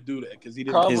your way to do that because he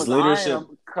didn't. His leadership.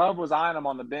 Cub was eyeing him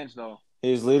on the bench though.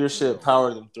 His leadership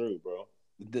powered them through, bro.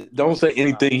 Don't say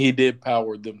anything he did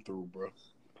power them through, bro.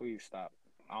 Please stop.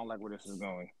 I don't like where this is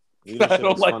going. Leadership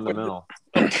is fundamental.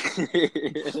 I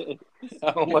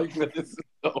don't like where this is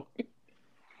going.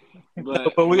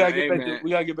 But we gotta get back to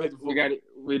football.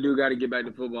 We do gotta get back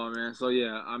to football, man. So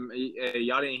yeah,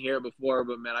 y'all didn't hear it before,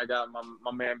 but man, I got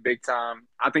my man big time.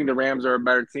 I think the Rams are a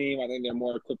better team. I think they're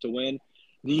more equipped to win.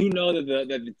 Do you know that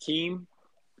the team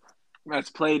that's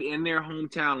played in their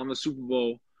hometown on the Super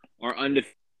Bowl are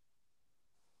undefeated?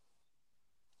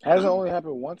 Has it only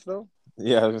happened once though?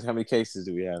 Yeah, how many cases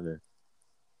do we have there?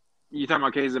 You talking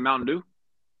about cases of Mountain Dew?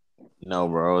 No,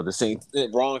 bro.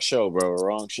 Wrong show, bro.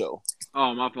 Wrong show.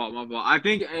 Oh, my fault. I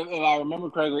think if I remember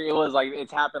correctly, it was like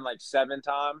it's happened like 7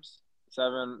 times,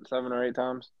 7 or 8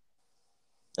 times.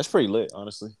 That's pretty lit,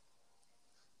 honestly.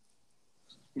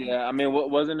 Yeah, I mean,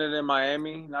 wasn't it in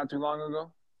Miami not too long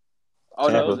ago? Oh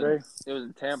Tampa. No, it was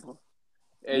in Tampa.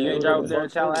 Hey, you ain't drive up there to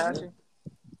Tallahassee?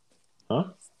 Huh?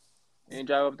 You ain't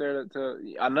drive up there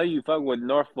to? I know you fuck with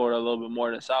North Florida a little bit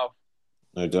more than South.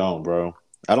 I don't, bro.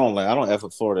 I don't F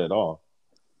with Florida at all.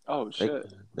 Oh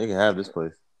shit! They can have this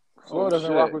place. Florida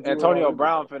doesn't rock with you. Antonio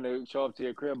Brown finna show up to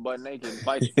your crib butt naked and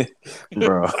fight you.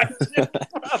 Bro.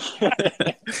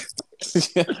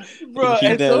 Bro,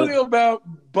 Antonio Brown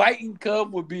biting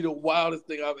Cub would be the wildest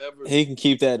thing I've ever seen. He can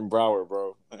keep that in Broward,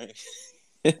 bro.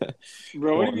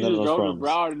 Bro, what if you just go to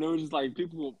Broward and it was just like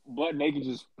people butt naked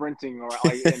just sprinting or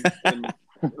like and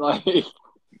like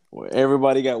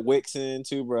everybody got wicks in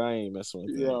too, bro. I ain't messing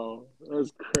with that. Yo,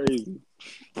 that's crazy.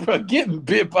 Bro, getting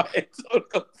bit by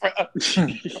Antonio Brown.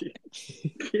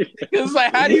 It's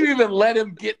like, how do you even let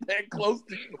him get that close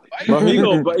to you? Bro, he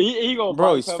gonna bro, bite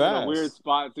he's Cub fast. in a weird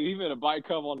spot. So he's gonna bite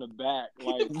Cub on the back,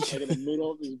 like in the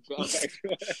middle of his back.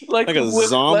 like a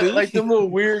zombie, like the little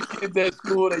weird kids at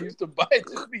school that used to bite,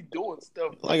 just be doing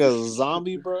stuff like a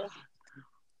zombie, bro.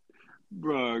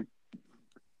 Bro.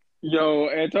 Yo,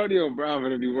 Antonio Brown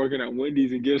gonna be working at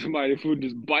Wendy's and give somebody food and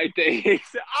just bite their head.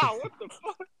 What the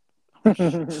fuck?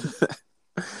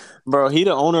 Bro, he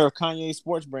the owner of Kanye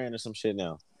Sports Brand or some shit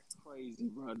now. Crazy,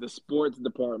 bro. The sports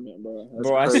department, bro. That's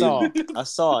bro, crazy. I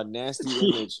saw a nasty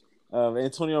image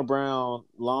Antonio Brown,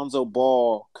 Lonzo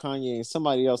Ball, Kanye, and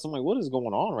somebody else. I'm like, what is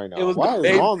going on right now? It was Why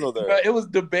is Lonzo there? It was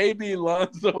the baby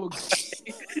Lonzo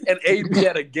and AB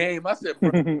at a game. I said,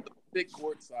 bro, big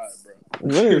court side, bro.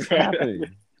 What is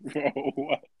happening? Bro,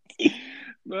 what?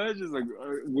 Bro, it's just like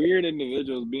weird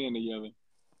individuals being together.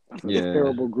 That's a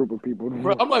terrible group of people.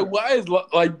 Bro, I'm like, why is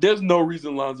there's no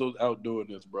reason Lonzo's out doing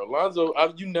this, bro. Lonzo,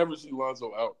 you never see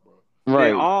Lonzo out, bro.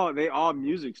 Right. They all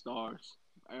music stars.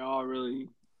 They all really.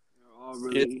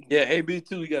 Yeah, AB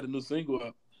too. He got a new single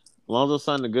out. Lonzo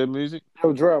signed to good music.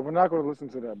 Yo, Dre, we're not going to listen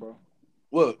to that, bro.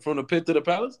 What, From the Pit to the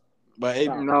Palace? By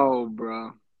AB? No,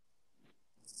 bro.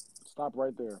 Stop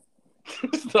right there.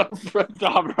 Stop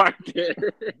right there.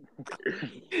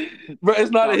 Bro,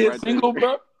 it's not a hit single,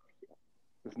 bro.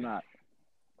 It's not.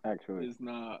 Actually, It's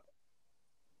not.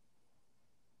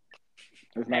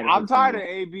 It's not. I'm tired of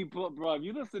AB, bro. If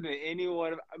you listen to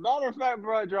anyone, matter of fact,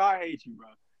 bro, Dre, I hate you, bro.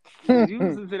 If you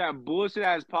listen to that bullshit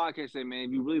ass podcast, say, man,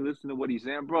 if you really listen to what he's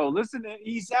saying, bro,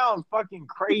 he sounds fucking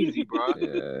crazy, bro.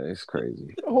 Yeah, it's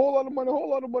crazy. A whole lot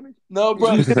of money. No,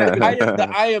 bro. The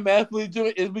I Am Athlete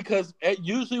joint is because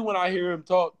usually when I hear him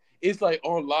talk, it's like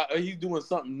on live. He's doing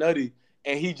something nutty,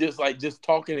 and he just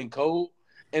talking in code,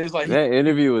 and it's like that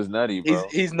interview was nutty, bro.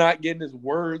 He's not getting his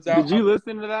words out. Did you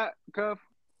listen to that, Cuff?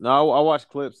 No, I watched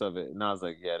clips of it, and I was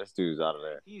like, yeah, this dude's out of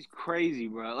there. He's crazy,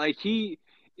 bro.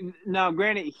 Now,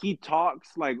 granted, he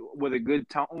talks like with a good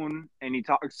tone and he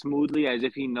talks smoothly as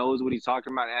if he knows what he's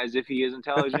talking about, as if he is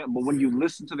intelligent. But when you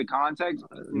listen to the context,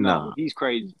 no, he's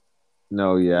crazy.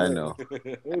 No, yeah, I know.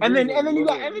 and then you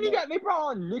got they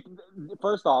brought on Nick.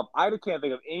 First off, I can't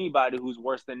think of anybody who's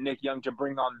worse than Nick Young to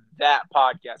bring on that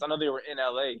podcast. I know they were in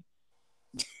LA.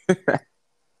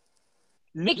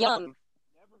 Nick Young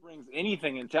never brings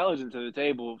anything intelligent to the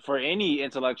table for any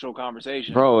intellectual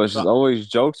conversation. Bro, it's just always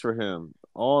jokes for him.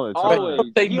 All the time. Always.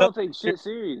 He don't take shit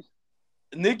serious.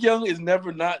 Nick Young is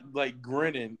never not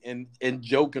grinning and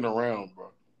joking around,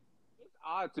 bro. It's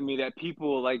odd to me that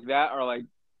people like that are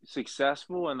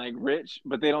successful and rich,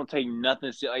 but they don't take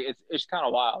nothing serious. It's kind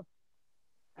of wild.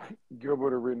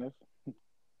 Gilbert Arenas.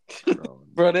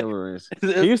 Bro,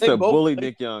 he used to bully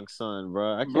Nick Young's son,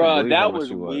 bro. I can't believe that how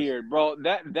was much weird, bro.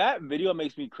 That video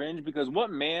makes me cringe because what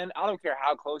man? I don't care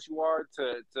how close you are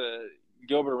to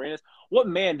Gilbert Arenas. What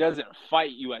man doesn't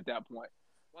fight you at that point?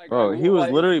 Bro, he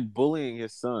was literally bullying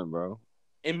his son, bro.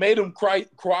 It made him cry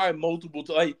multiple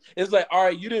times. It's like, all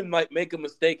right, you didn't make a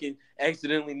mistake and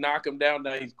accidentally knock him down.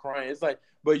 Now he's crying. It's like,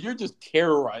 but you're just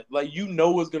terrorized. You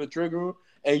know what's gonna trigger him,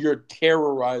 and you're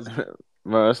terrorizing him.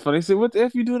 Bro, it's funny. He said, "What the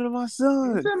f you doing to my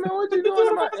son?" He said, man, what you doing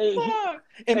to my son?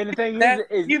 And the thing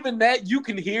is, even that you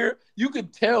can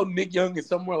tell Nick Young is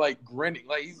somewhere grinning,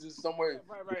 he's just somewhere.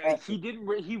 Right.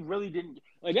 He really didn't.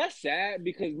 That's sad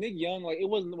because Nick Young, it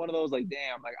wasn't one of those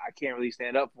damn, I can't really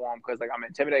stand up for him because I'm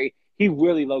intimidated. He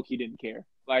really low key didn't care.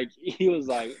 He was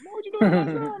like, man, what you doing to my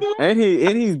son, bro? and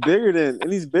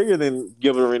he's bigger than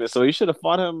Gilbert Arenas, so he should have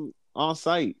fought him on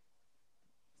site.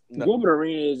 No. Gilbert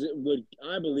Arenas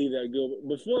I believe that Gilbert,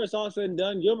 before it's all said and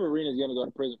done, Gilbert Arenas is gonna go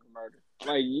to prison for murder.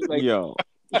 Yo,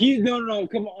 he's no,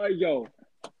 come on, yo,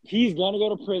 he's gonna go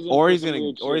to prison, or he's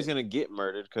gonna get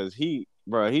murdered because he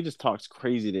just talks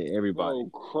crazy to everybody.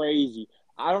 Bro, crazy.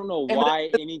 I don't know why.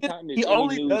 Anytime he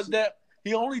only does that.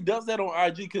 He only does that on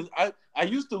IG because I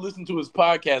used to listen to his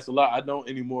podcast a lot. I don't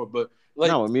anymore, but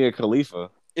no, with Mia Khalifa.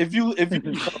 If you no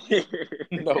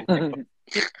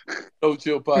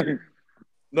chill podcast.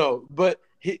 No, but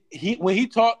he when he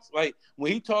talks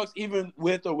even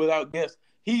with or without guests,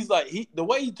 he's the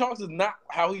way he talks is not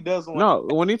how he does on. No,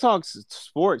 when he talks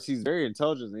sports, he's very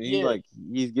intelligent and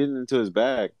he's getting into his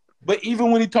bag. But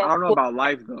even when he talks, I don't know about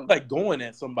life though. Going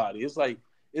at somebody. It's like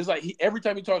every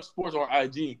time he talks sports on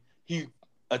IG, he's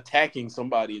attacking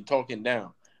somebody and talking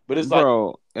down. But it's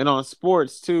bro, and on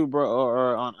sports too, bro,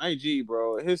 or on IG,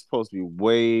 bro, it's supposed to be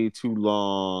way too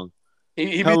long.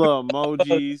 Hella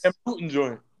emojis. Putin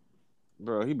joint.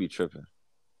 Bro, he be tripping.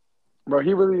 Bro,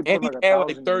 he really and he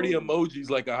had 30 emojis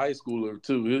like a high schooler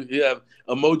too. He have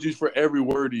emojis for every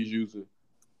word he's using.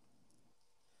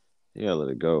 Yeah, let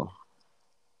it go.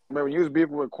 Bro, when you was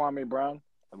beefing with Kwame Brown,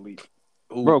 elite.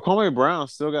 Bro, Kwame Brown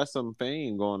still got some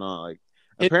fame going on.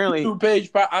 Apparently, YouTube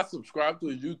page. I subscribe to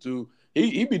his YouTube.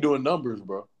 He be doing numbers,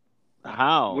 bro.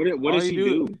 How? What does he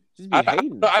do? Just be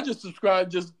hating. I just subscribe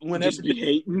just whenever. Just be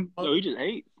hating. No, he just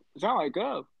hates. It sounds like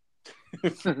Gov.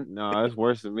 No, it's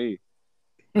worse than me.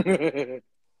 No,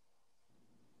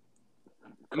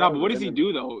 but what does he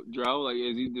do though, Dro?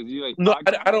 Does he No,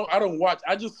 I don't watch.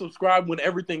 I just subscribe when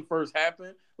everything first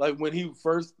happened, when he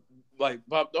first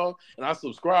popped off, and I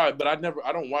subscribe. But I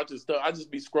don't watch his stuff. I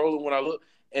just be scrolling when I look.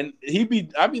 And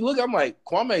I'd be looking, I'm like,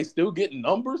 Kwame still getting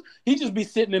numbers? He just be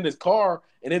sitting in his car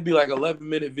and it'd be like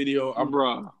 11-minute video. I'm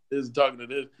talking to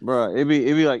this. Bro, it'd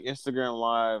be like Instagram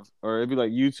Live or it'd be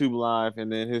like YouTube Live,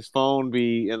 and then his phone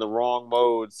be in the wrong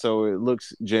mode, so it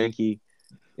looks janky.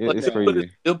 It's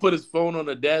crazy. He'll put his phone on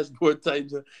the dashboard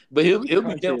type, but he'll be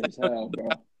getting like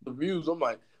the views. I'm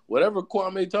like, whatever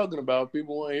Kwame talking about,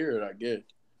 people want to hear it, I guess.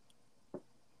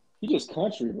 He just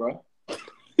country, bro.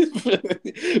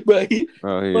 But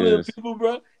one of the people,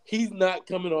 bro, he's not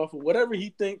coming off of whatever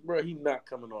he think, bro. He's not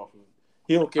coming off of it.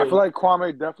 He don't care. I feel like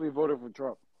Kwame definitely voted for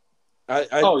Trump. I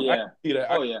can see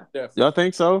that. Y'all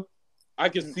think so? I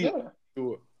can see it.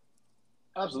 Sure.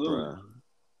 Absolutely. Bruh.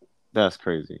 That's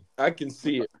crazy. I can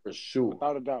see it for sure.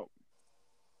 Without a doubt.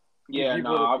 Yeah,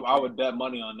 I would bet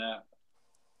money on that.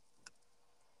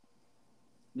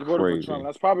 You voted for Trump.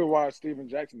 That's probably why Steven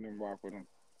Jackson didn't rock with him.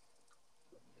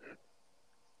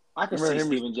 I can see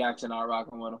Steven Jackson not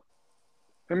rocking with him.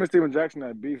 Him and Steven Jackson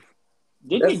had beef.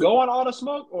 Did he go on All the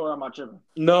Smoke, or am I tripping?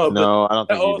 No, I don't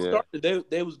think all he did. started.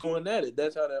 They was going at it.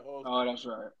 That's how that all started. Oh, that's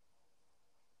right.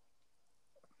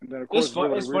 And then, of course,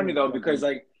 it's funny though, because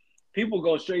like people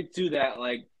go straight to that.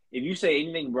 Like, if you say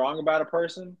anything wrong about a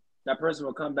person, that person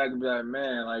will come back and be like,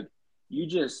 "Man, like you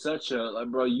just such a like,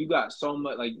 bro. You got so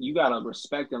much. Like, you gotta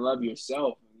respect and love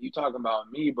yourself. You talking about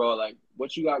me, bro? Like,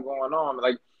 what you got going on?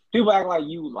 Like, people act like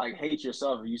you like hate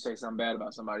yourself if you say something bad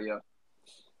about somebody else.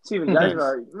 Steven Jackson,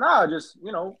 like, nah, just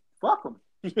fuck him."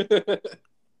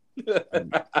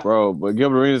 Bro, but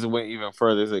Gilbert Arenas went even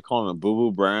further. They call him Boo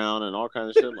Boo Brown and all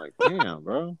kinds of shit. I'm like, damn,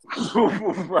 bro. Boo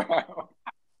Boo Brown.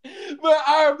 But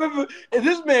I remember, and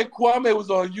this man Kwame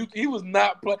was on YouTube. He was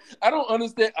not playing. I don't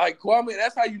understand. Like Kwame,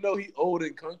 that's how you know he old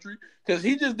in country, because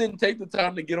he just didn't take the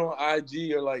time to get on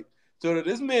IG or like. So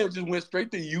this man just went straight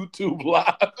to YouTube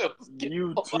Live.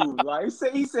 YouTube Live.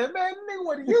 He said, "Man, nigga,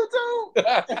 what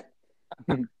YouTube?"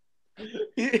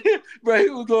 Bro, he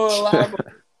was going live on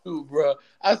YouTube, bro.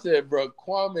 I said, bro,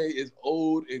 Kwame is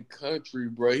old in country,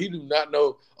 bro. He do not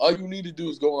know. All you need to do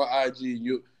is go on IG.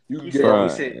 You can get. He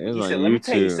said, "Let me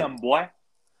tell you something, boy."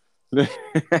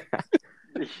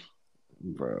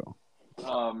 Bro.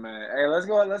 Oh man, hey, let's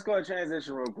go and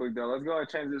transition real quick though. Let's go and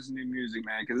transition to music,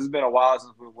 man, because it's been a while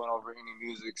since we went over any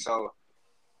music. So,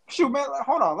 shoot, man,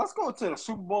 hold on. Let's go to the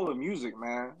Super Bowl of music,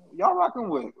 man. Y'all rocking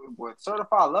with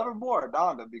Certified Lover Boy or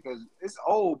Donda? Because it's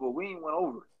old, but we ain't went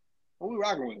over it. What we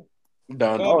rocking with?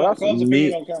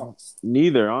 Donda.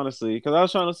 Neither, honestly, because I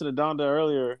was trying to listen to Donda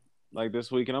earlier, like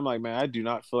this week, and I'm like, man, I do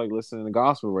not feel like listening to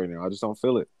gospel right now. I just don't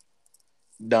feel it.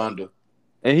 Donda.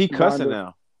 And he cussing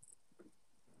now.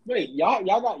 Wait, y'all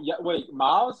got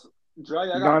Miles, Dre,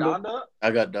 y'all got Donda? I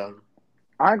got Donda.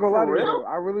 I ain't gonna lie to you.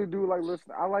 I really do like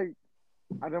listening.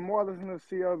 The more I listen to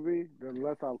CLB,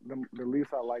 the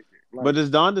least I like it. Like, but does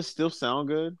Donda still sound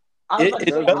good? I think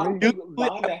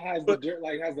Donda has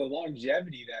the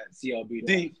longevity that CLB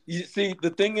does. See,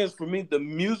 the thing is, for me, the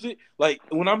music, like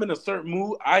when I'm in a certain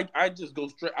mood, I just go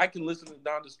straight. I can listen to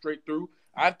Donda straight through.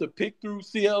 I have to pick through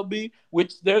CLB,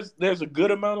 which there's a good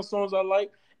amount of songs I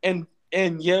like, and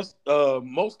yes,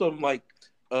 most of them like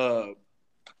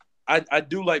I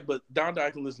do like, but Donda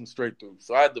I can listen straight through.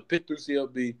 So I have to pick through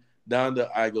CLB. Donda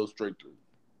I go straight through.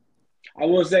 I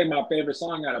will say my favorite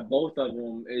song out of both of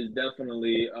them is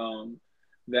definitely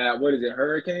that, what is it,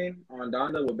 Hurricane on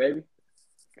Donda with Baby.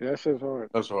 Yeah, that shit's hard.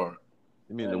 That's hard.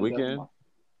 You mean The Weeknd?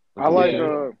 I like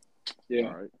yeah.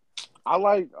 All right. I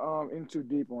like In Too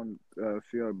Deep on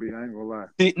CLB. I ain't gonna lie.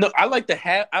 See, no, I like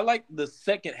the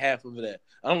second half of that.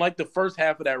 I don't like the first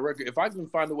half of that record. If I can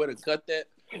find a way to cut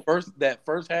that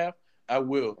first half, I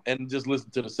will, and just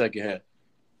listen to the second half.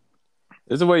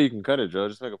 There's a way you can cut it, Joe.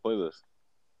 Just make a playlist.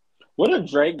 What if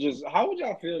Drake how would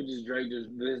y'all feel if just Drake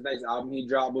this next album he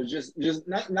dropped was just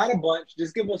not a bunch,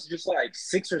 just give us just like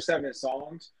 6 or 7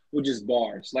 songs with just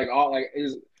bars. Like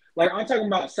I'm talking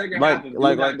about second half of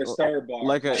the third bar.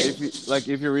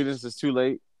 If you're reading this too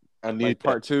late, I need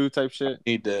part 2 type shit. I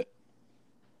need that.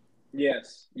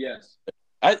 Yes.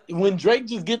 When Drake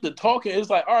just get to talking, it's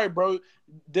like, all right, bro,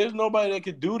 there's nobody that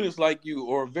could do this like you,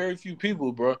 or very few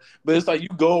people, bro. But it's like you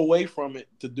go away from it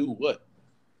to do what?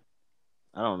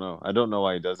 I don't know. I don't know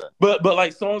why he does that. But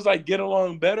like songs like Get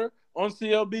Along Better on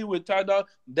CLB with Ty Dolla,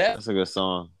 that's a good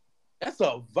song. That's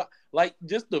a vibe. Like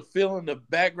just the feel in the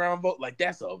background vote, like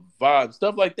that's a vibe.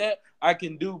 Stuff like that I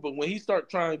can do, but when he start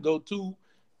trying to go too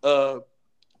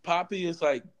poppy, it's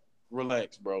like,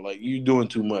 relax, bro. Like you doing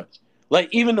too much. Like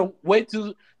even the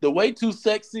way too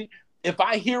sexy. If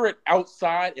I hear it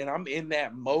outside and I'm in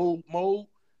that mode,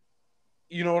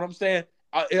 you know what I'm saying?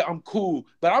 I'm cool,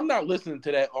 but I'm not listening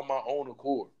to that on my own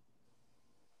accord.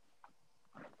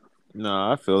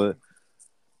 No, I feel it.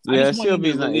 Yeah, just want him to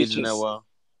CLB's not release aging that just- well.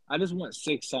 I just want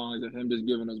 6 songs of him just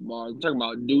giving us bars. I'm talking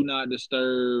about "Do Not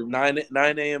Disturb." 9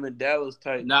 a.m. in Dallas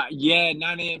type. 9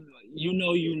 a.m. You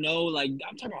know. Like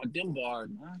I'm talking about them bars,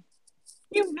 man.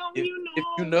 You know. If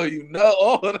you know.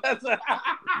 Oh, that's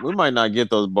We might not get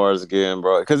those bars again,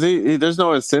 bro, because there's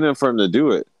no incentive for him to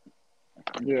do it.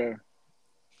 Yeah.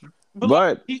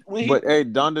 But when hey,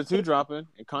 Donda 2 dropping,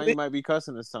 and Kanye might be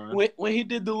cussing this time. when he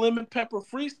did the lemon pepper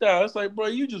freestyle, it's like, bro,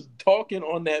 you just talking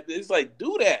on that. It's like,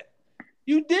 do that.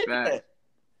 You did that.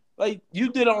 Like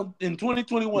you did in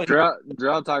 2021.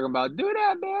 Drell talking about do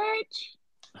that, bitch.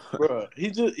 Bro,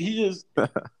 he just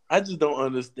I just don't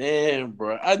understand,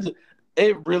 bro.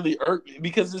 It really irked me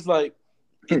because it's like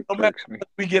no matter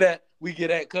we get at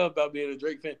Cub about being a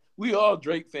Drake fan. We all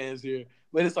Drake fans here,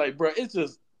 but it's like, bro, it's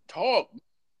just talk.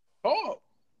 I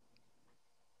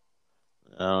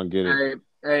don't get it.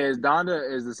 Hey, is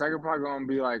the second part going to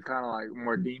be like kind of like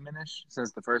more demonish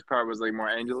since the first part was like more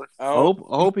angelus? I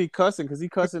hope he cussing because he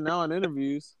cussing now in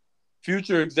interviews.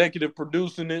 Future executive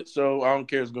producing it, so I don't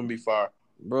care. It's gonna be fire,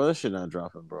 bro. This shit not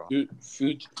dropping, bro.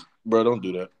 Future, bro, don't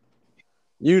do that.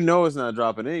 You know it's not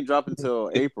dropping. It ain't dropping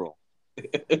until April.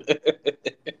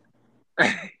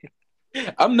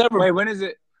 I'm never. Wait, when is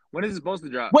it? When is it supposed to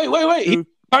drop? Wait.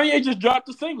 Kanye just dropped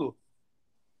a single.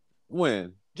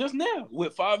 When? Just now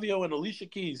with Fabio and Alicia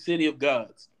Keys, "City of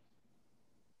Gods."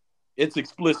 It's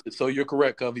explicit, so you're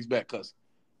correct, Cub. He's back cussing.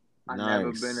 I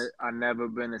never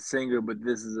been a singer, but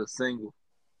this is a single.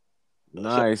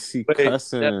 Nice, he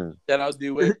cussing. Shout out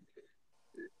D-Wade.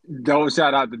 Don't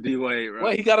shout out to D-Wade, right?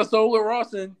 Wait, he got a song with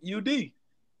Ross and UD.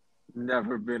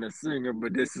 Never been a singer,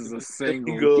 but this is a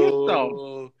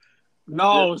single.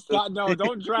 No, stop! No,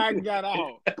 don't drag that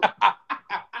out.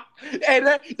 Hey,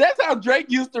 that's how Drake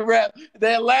used to rap.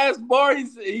 That last bar,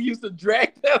 he used to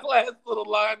drag that last little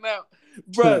line out.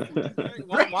 Bro,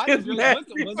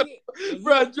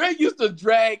 Drake used to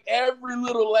drag every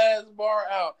little last bar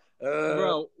out.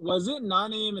 Bro, was it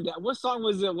 9 a.m. and that? What song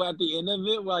was it at the end of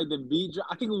it? Where like the beat drop?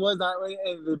 I think it was that way.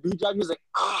 And the beat drop, he was like,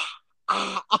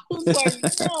 I was like,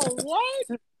 yo,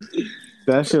 what?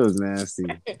 That shit was nasty.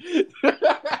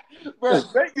 Bro,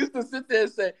 Drake used to sit there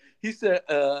and say, he said,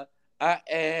 I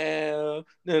am.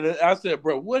 I said,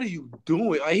 bro, what are you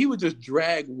doing? Like, he would just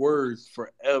drag words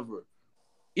forever.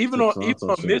 Even on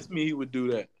Miss Me, he would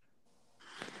do that.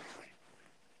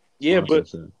 Yeah,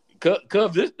 but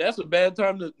Cub, that's a bad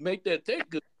time to make that take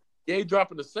because Ye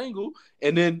dropping a single,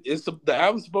 and then the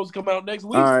album's supposed to come out next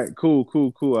week. All right, cool.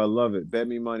 I love it. Bet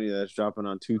me money that's dropping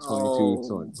on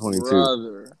 2/22/22.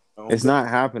 Brother. It's not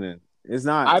happening. It's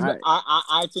not. I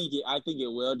think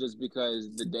it will just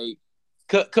because the date.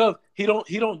 Cub, he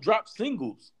don't drop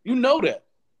singles. You know that.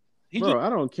 I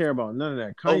don't care about none of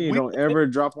that. Kanye don't ever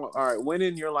drop on. All right, when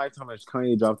in your lifetime has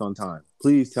Kanye dropped on time?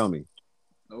 Please tell me.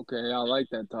 Okay, I like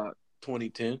that talk.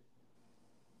 2010.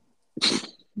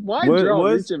 Why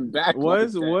was back?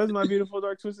 Was My Beautiful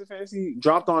Dark Twisted Fantasy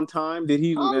dropped on time? Did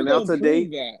he announce a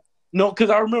date? That? No, because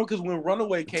I remember when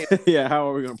Runaway came. Yeah, how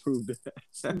are we gonna prove that?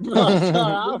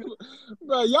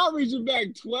 Bro, y'all reaching back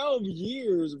 12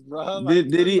 years, bro. Like,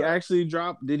 did he actually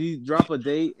drop? Did he drop a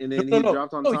date and then he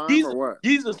dropped on time or what?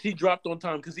 Jesus, he dropped on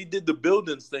time because he did the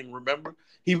buildings thing. Remember,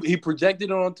 he projected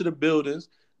it onto the buildings.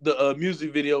 The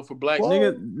music video for Black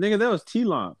nigga, that was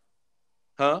T-Lomp.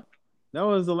 Huh? That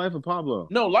was The Life of Pablo.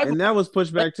 No, that was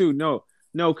pushed back too. No,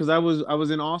 because I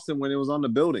was in Austin when it was on the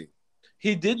building.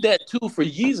 He did that too for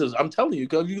Yeezus. I'm telling you,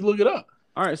 because you look it up.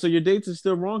 All right, so your dates are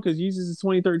still wrong because Yeezus is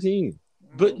 2013.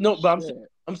 But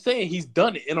I'm saying he's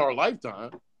done it in our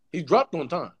lifetime. He dropped on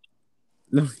time.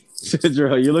 No,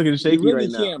 you're looking shaky right now. You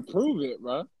really can't prove it,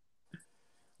 bro.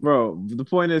 Bro, the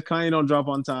point is Kanye don't drop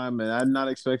on time, and I'm not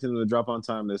expecting him to drop on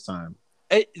time this time.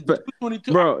 Hey,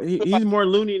 bro, he's more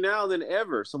loony now than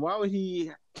ever. So why would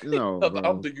he? No, I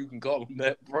don't think you can call him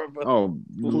that, bro. Oh,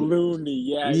 loony,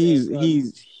 yeah.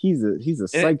 He's a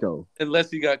psycho.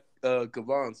 Unless he got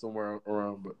Kavan somewhere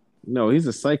around, but no, he's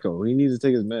a psycho. He needs to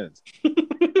take his meds.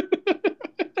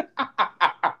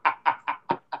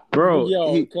 Bro,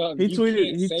 he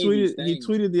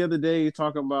tweeted the other day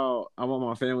talking about I want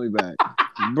my family back.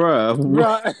 Bruh.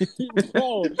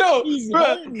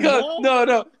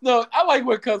 No. I like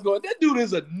where Cuz going. That dude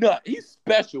is a nut. He's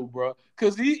special, bro.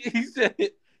 Because he said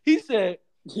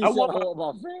I want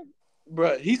my family.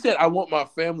 Bro, he said I want my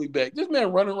family back. This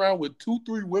man running around with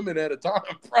 2-3 women at a time.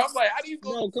 Bro, I'm like, how do you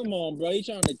go? No, come on, bro. He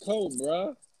trying to cope,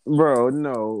 bro. Bro,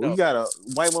 no. We got a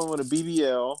white one with a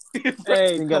BBL.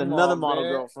 Hey, we got another model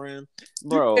girlfriend.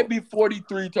 Bro, you can't be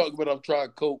 43 talking about I'm trying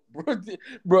to cope, bro.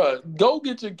 Bro, go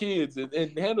get your kids and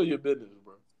handle your business,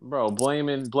 bro. Bro,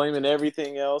 blaming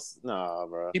everything else. Nah,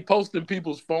 bro. He posting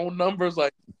people's phone numbers.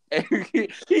 Like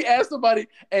he asked somebody,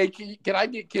 "Hey, can I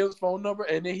get Kim's phone number?"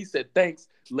 And then he said, "Thanks,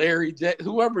 Larry, Jack,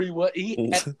 whoever he was."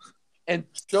 And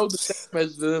showed the text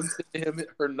message to them, sent him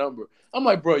her number. I'm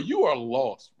like, bro, you are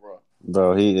lost, bro.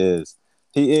 Bro, he is.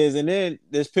 And then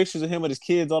there's pictures of him with his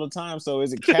kids all the time. So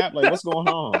is it cap? Like, what's going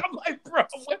on? I'm like, bro,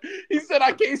 what? He said,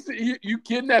 I can't see you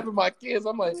kidnapping my kids.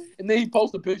 I'm like, and then he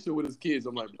posted a picture with his kids.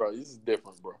 I'm like, bro, this is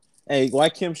different, bro. Hey, why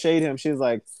Kim shade him? She's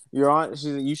like,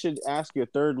 you should ask your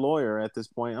third lawyer at this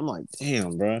point. I'm like,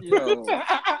 damn, bro.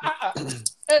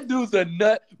 That dude's a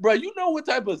nut. Bro, you know what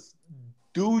type of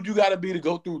dude you got to be to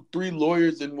go through 3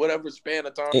 lawyers in whatever span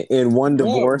of time? In one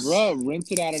divorce? Bro,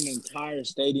 rented out an entire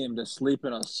stadium to sleep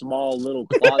in a small little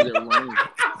closet room.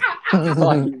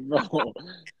 Like, bro.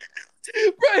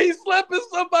 Bro, he slept in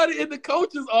somebody in the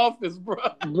coach's office, bro.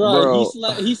 Bro.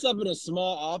 He slept in a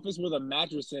small office with a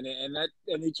mattress in it, and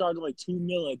they charged him like $2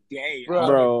 million a day.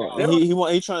 Bro,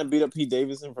 he trying to beat up Pete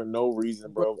Davidson for no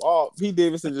reason, bro. Oh, Pete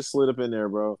Davidson just slid up in there,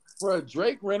 bro. Bro,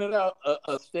 Drake rented out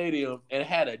a stadium and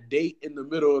had a date in the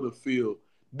middle of the field.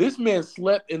 This man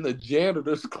slept in the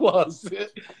janitor's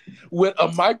closet with a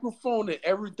microphone and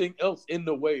everything else in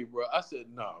the way, bro. I said,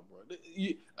 nah, bro.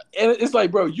 And it's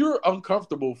like, bro, you're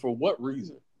uncomfortable for what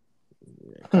reason?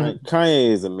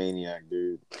 Kanye is a maniac,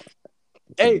 dude.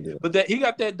 Hey, but he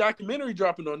got that documentary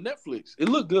dropping on Netflix. It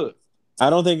looked good. I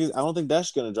don't think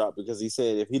that's gonna drop because he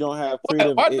said if he don't have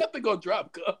creative, why nothing gonna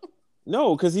drop?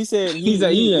 No, because he said he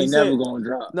ain't never gonna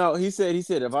drop. No, he said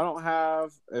if I don't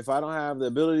have the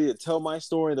ability to tell my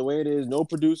story the way it is, no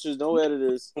producers, no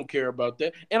editors, don't care about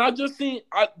that. And I just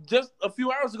a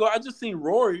few hours ago, I just seen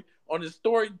Rory on his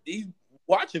story. He's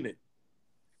watching it.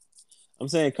 I'm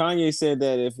saying Kanye said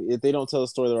that if they don't tell the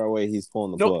story the right way, he's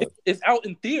pulling the plug. It's out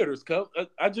in theaters, cuz.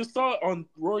 I just saw it on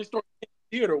Rory's story in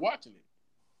the theater watching it.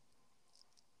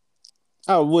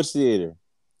 Oh, which theater?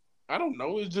 I don't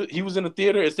know. It's just, he was in the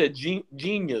theater. It said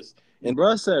Genius. And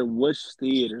bro said, which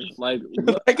theater? Like,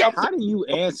 how do you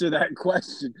answer that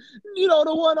question? You know,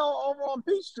 the one over on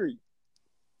Peachtree.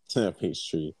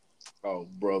 Peachtree. Oh,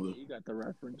 brother. You got the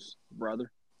reference,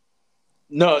 brother.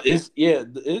 No, it's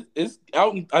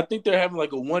out. I think they're having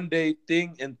like a 1-day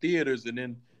thing in theaters, and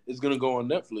then it's gonna go on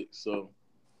Netflix. So,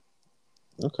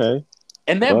 okay.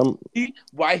 And that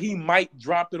why he might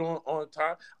drop it on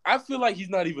time. I feel like he's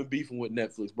not even beefing with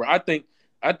Netflix, bro. I think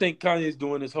Kanye's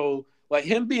doing this whole like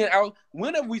him being out.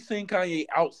 When have we seen Kanye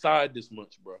outside this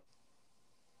much, bro?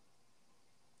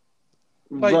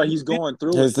 Like, bro, he's going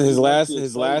through his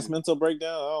last mental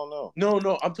breakdown. I don't know.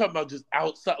 No, I'm talking about just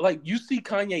outside. Like you see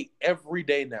Kanye every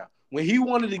day now. When he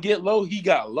wanted to get low, he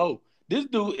got low. This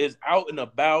dude is out and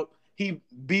about. He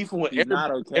beefing with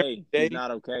everybody. He's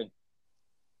not okay.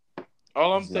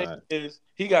 All I'm saying is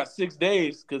he got 6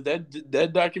 days because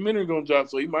that documentary gonna drop,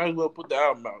 so he might as well put the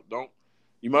album out.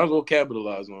 You might as well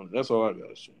capitalize on it. That's all I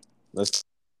gotta say. Let's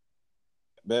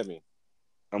bet me.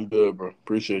 I'm good, bro.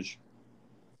 Appreciate you.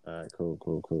 All right, cool.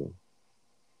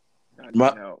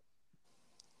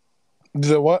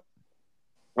 Did what?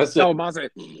 That's it. Oh, Monte.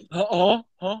 Huh?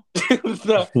 No,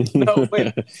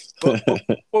 wait.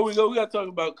 Before we go, we gotta talk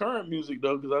about current music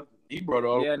though, because he brought it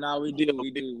all. Yeah, no, we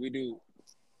do.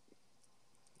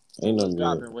 Ain't no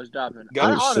What's dropping?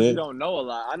 I honestly don't know a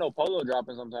lot. I know Polo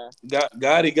dropping sometimes.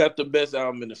 Gotti got the best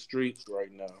album in the streets right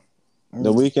now.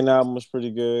 The Weeknd album was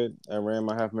pretty good. I ran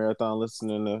my half marathon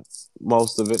listening to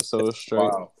most of it, so it's straight.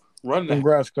 Wow. Run that.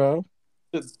 Congrats, Cub.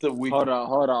 The Weeknd.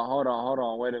 Hold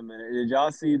on. Wait a minute. Did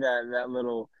y'all see that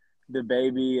little the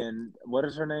baby and what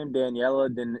is her name? Daniela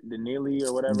Danili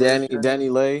or whatever. Danny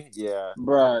Lay. Yeah.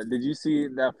 Bruh, did you see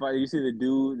that fight? You see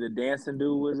the dancing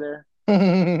dude was there?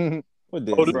 What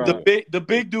did the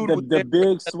big dude the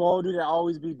big swole dude that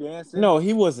always be dancing? No,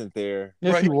 he wasn't there.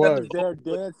 Yes, he was. There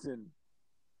dancing.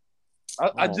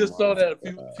 I just saw that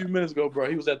a few minutes ago, bro.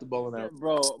 He was at the bowling alley.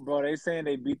 Bro, they saying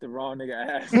they beat the wrong nigga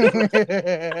ass.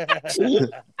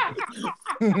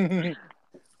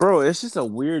 Bro, it's just a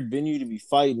weird venue to be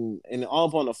fighting and all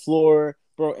up on the floor.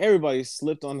 Bro, everybody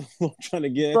slipped on the floor trying to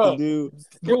get at the dude.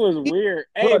 It was weird.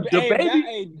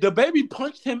 The baby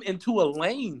punched him into a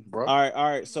lane, bro. All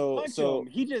right. So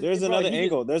there's another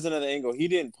angle. There's another angle. He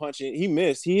didn't punch it. He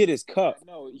missed. He hit his cup.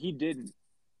 No, he didn't.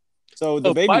 So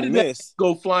the baby missed.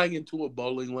 Go flying into a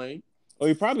bowling lane. Oh,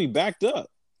 he probably backed up.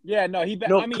 Yeah, no,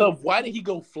 why did he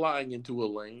go flying into a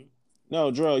lane? No,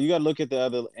 Dro, you gotta look at the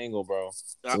other angle, bro,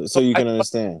 so you can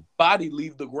understand. Body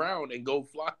leave the ground and go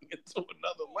flying into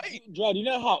another lane. Dro, do you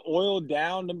know how oiled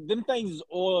down them things is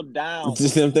oiled down?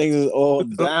 Them things is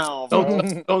oiled down.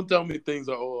 Don't tell me things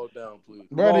are oiled down, please.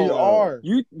 Bro, they are.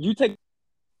 You take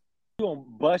gonna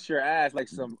bust your ass like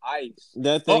some ice.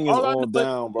 That thing is All I all know,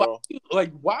 down, bro.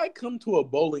 Like, why come to a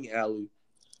bowling alley?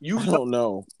 You I don't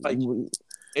know. Like, and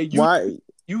Why?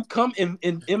 you come in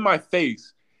my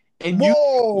face, and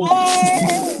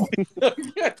Whoa!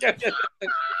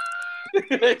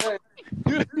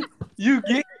 you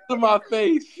get into my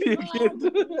face. You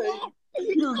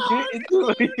get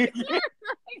into me.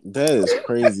 That is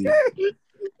crazy.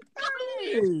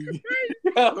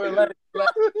 Relax,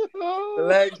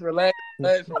 everybody.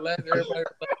 Relax.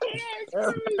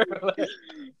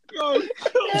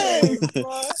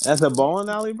 That's a bowling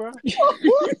alley, bro.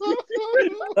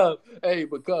 Hey,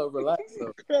 but come, relax.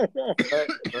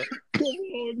 Relax, bro.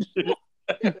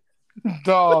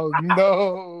 Dog,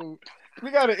 no.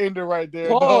 We gotta end it right there.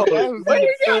 Pause. Dog. That was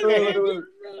Wait.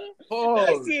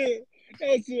 Pause.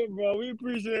 That's it, bro. We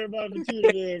appreciate everybody for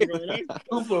tuning in, bro. That's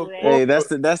Super right. Hey, that's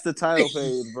the title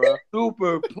page, bro.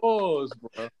 Super pause,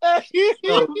 bro.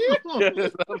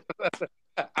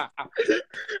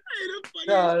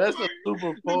 Nah, that's a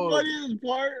super The pause. funniest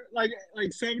part, like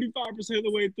 75% of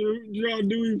the way through, Gerald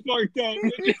knew he fucked up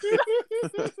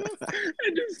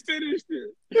and just finished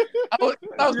it.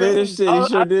 I was Finished it. He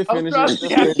sure did finish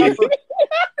it.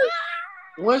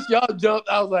 Once y'all jumped,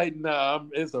 I was like, nah,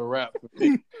 it's a wrap for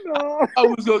me. I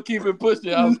was gonna keep it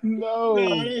pushing. I was No,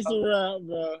 that's a wrap,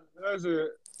 bro. That's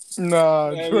it.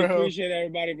 nah, Man, we Trail. appreciate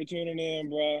everybody for tuning in,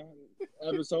 bro.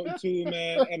 Episode 2,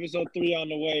 man. Episode 3 on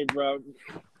the way, bro.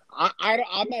 I'm not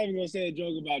even gonna say a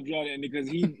joke about drug ending because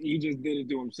he just did it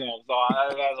to himself. So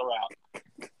that's a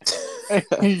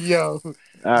wrap. Yo,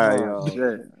 All right,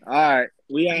 y'all. All right,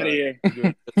 we out of here.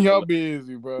 y'all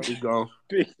busy, bro. He's gone.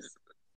 Peace.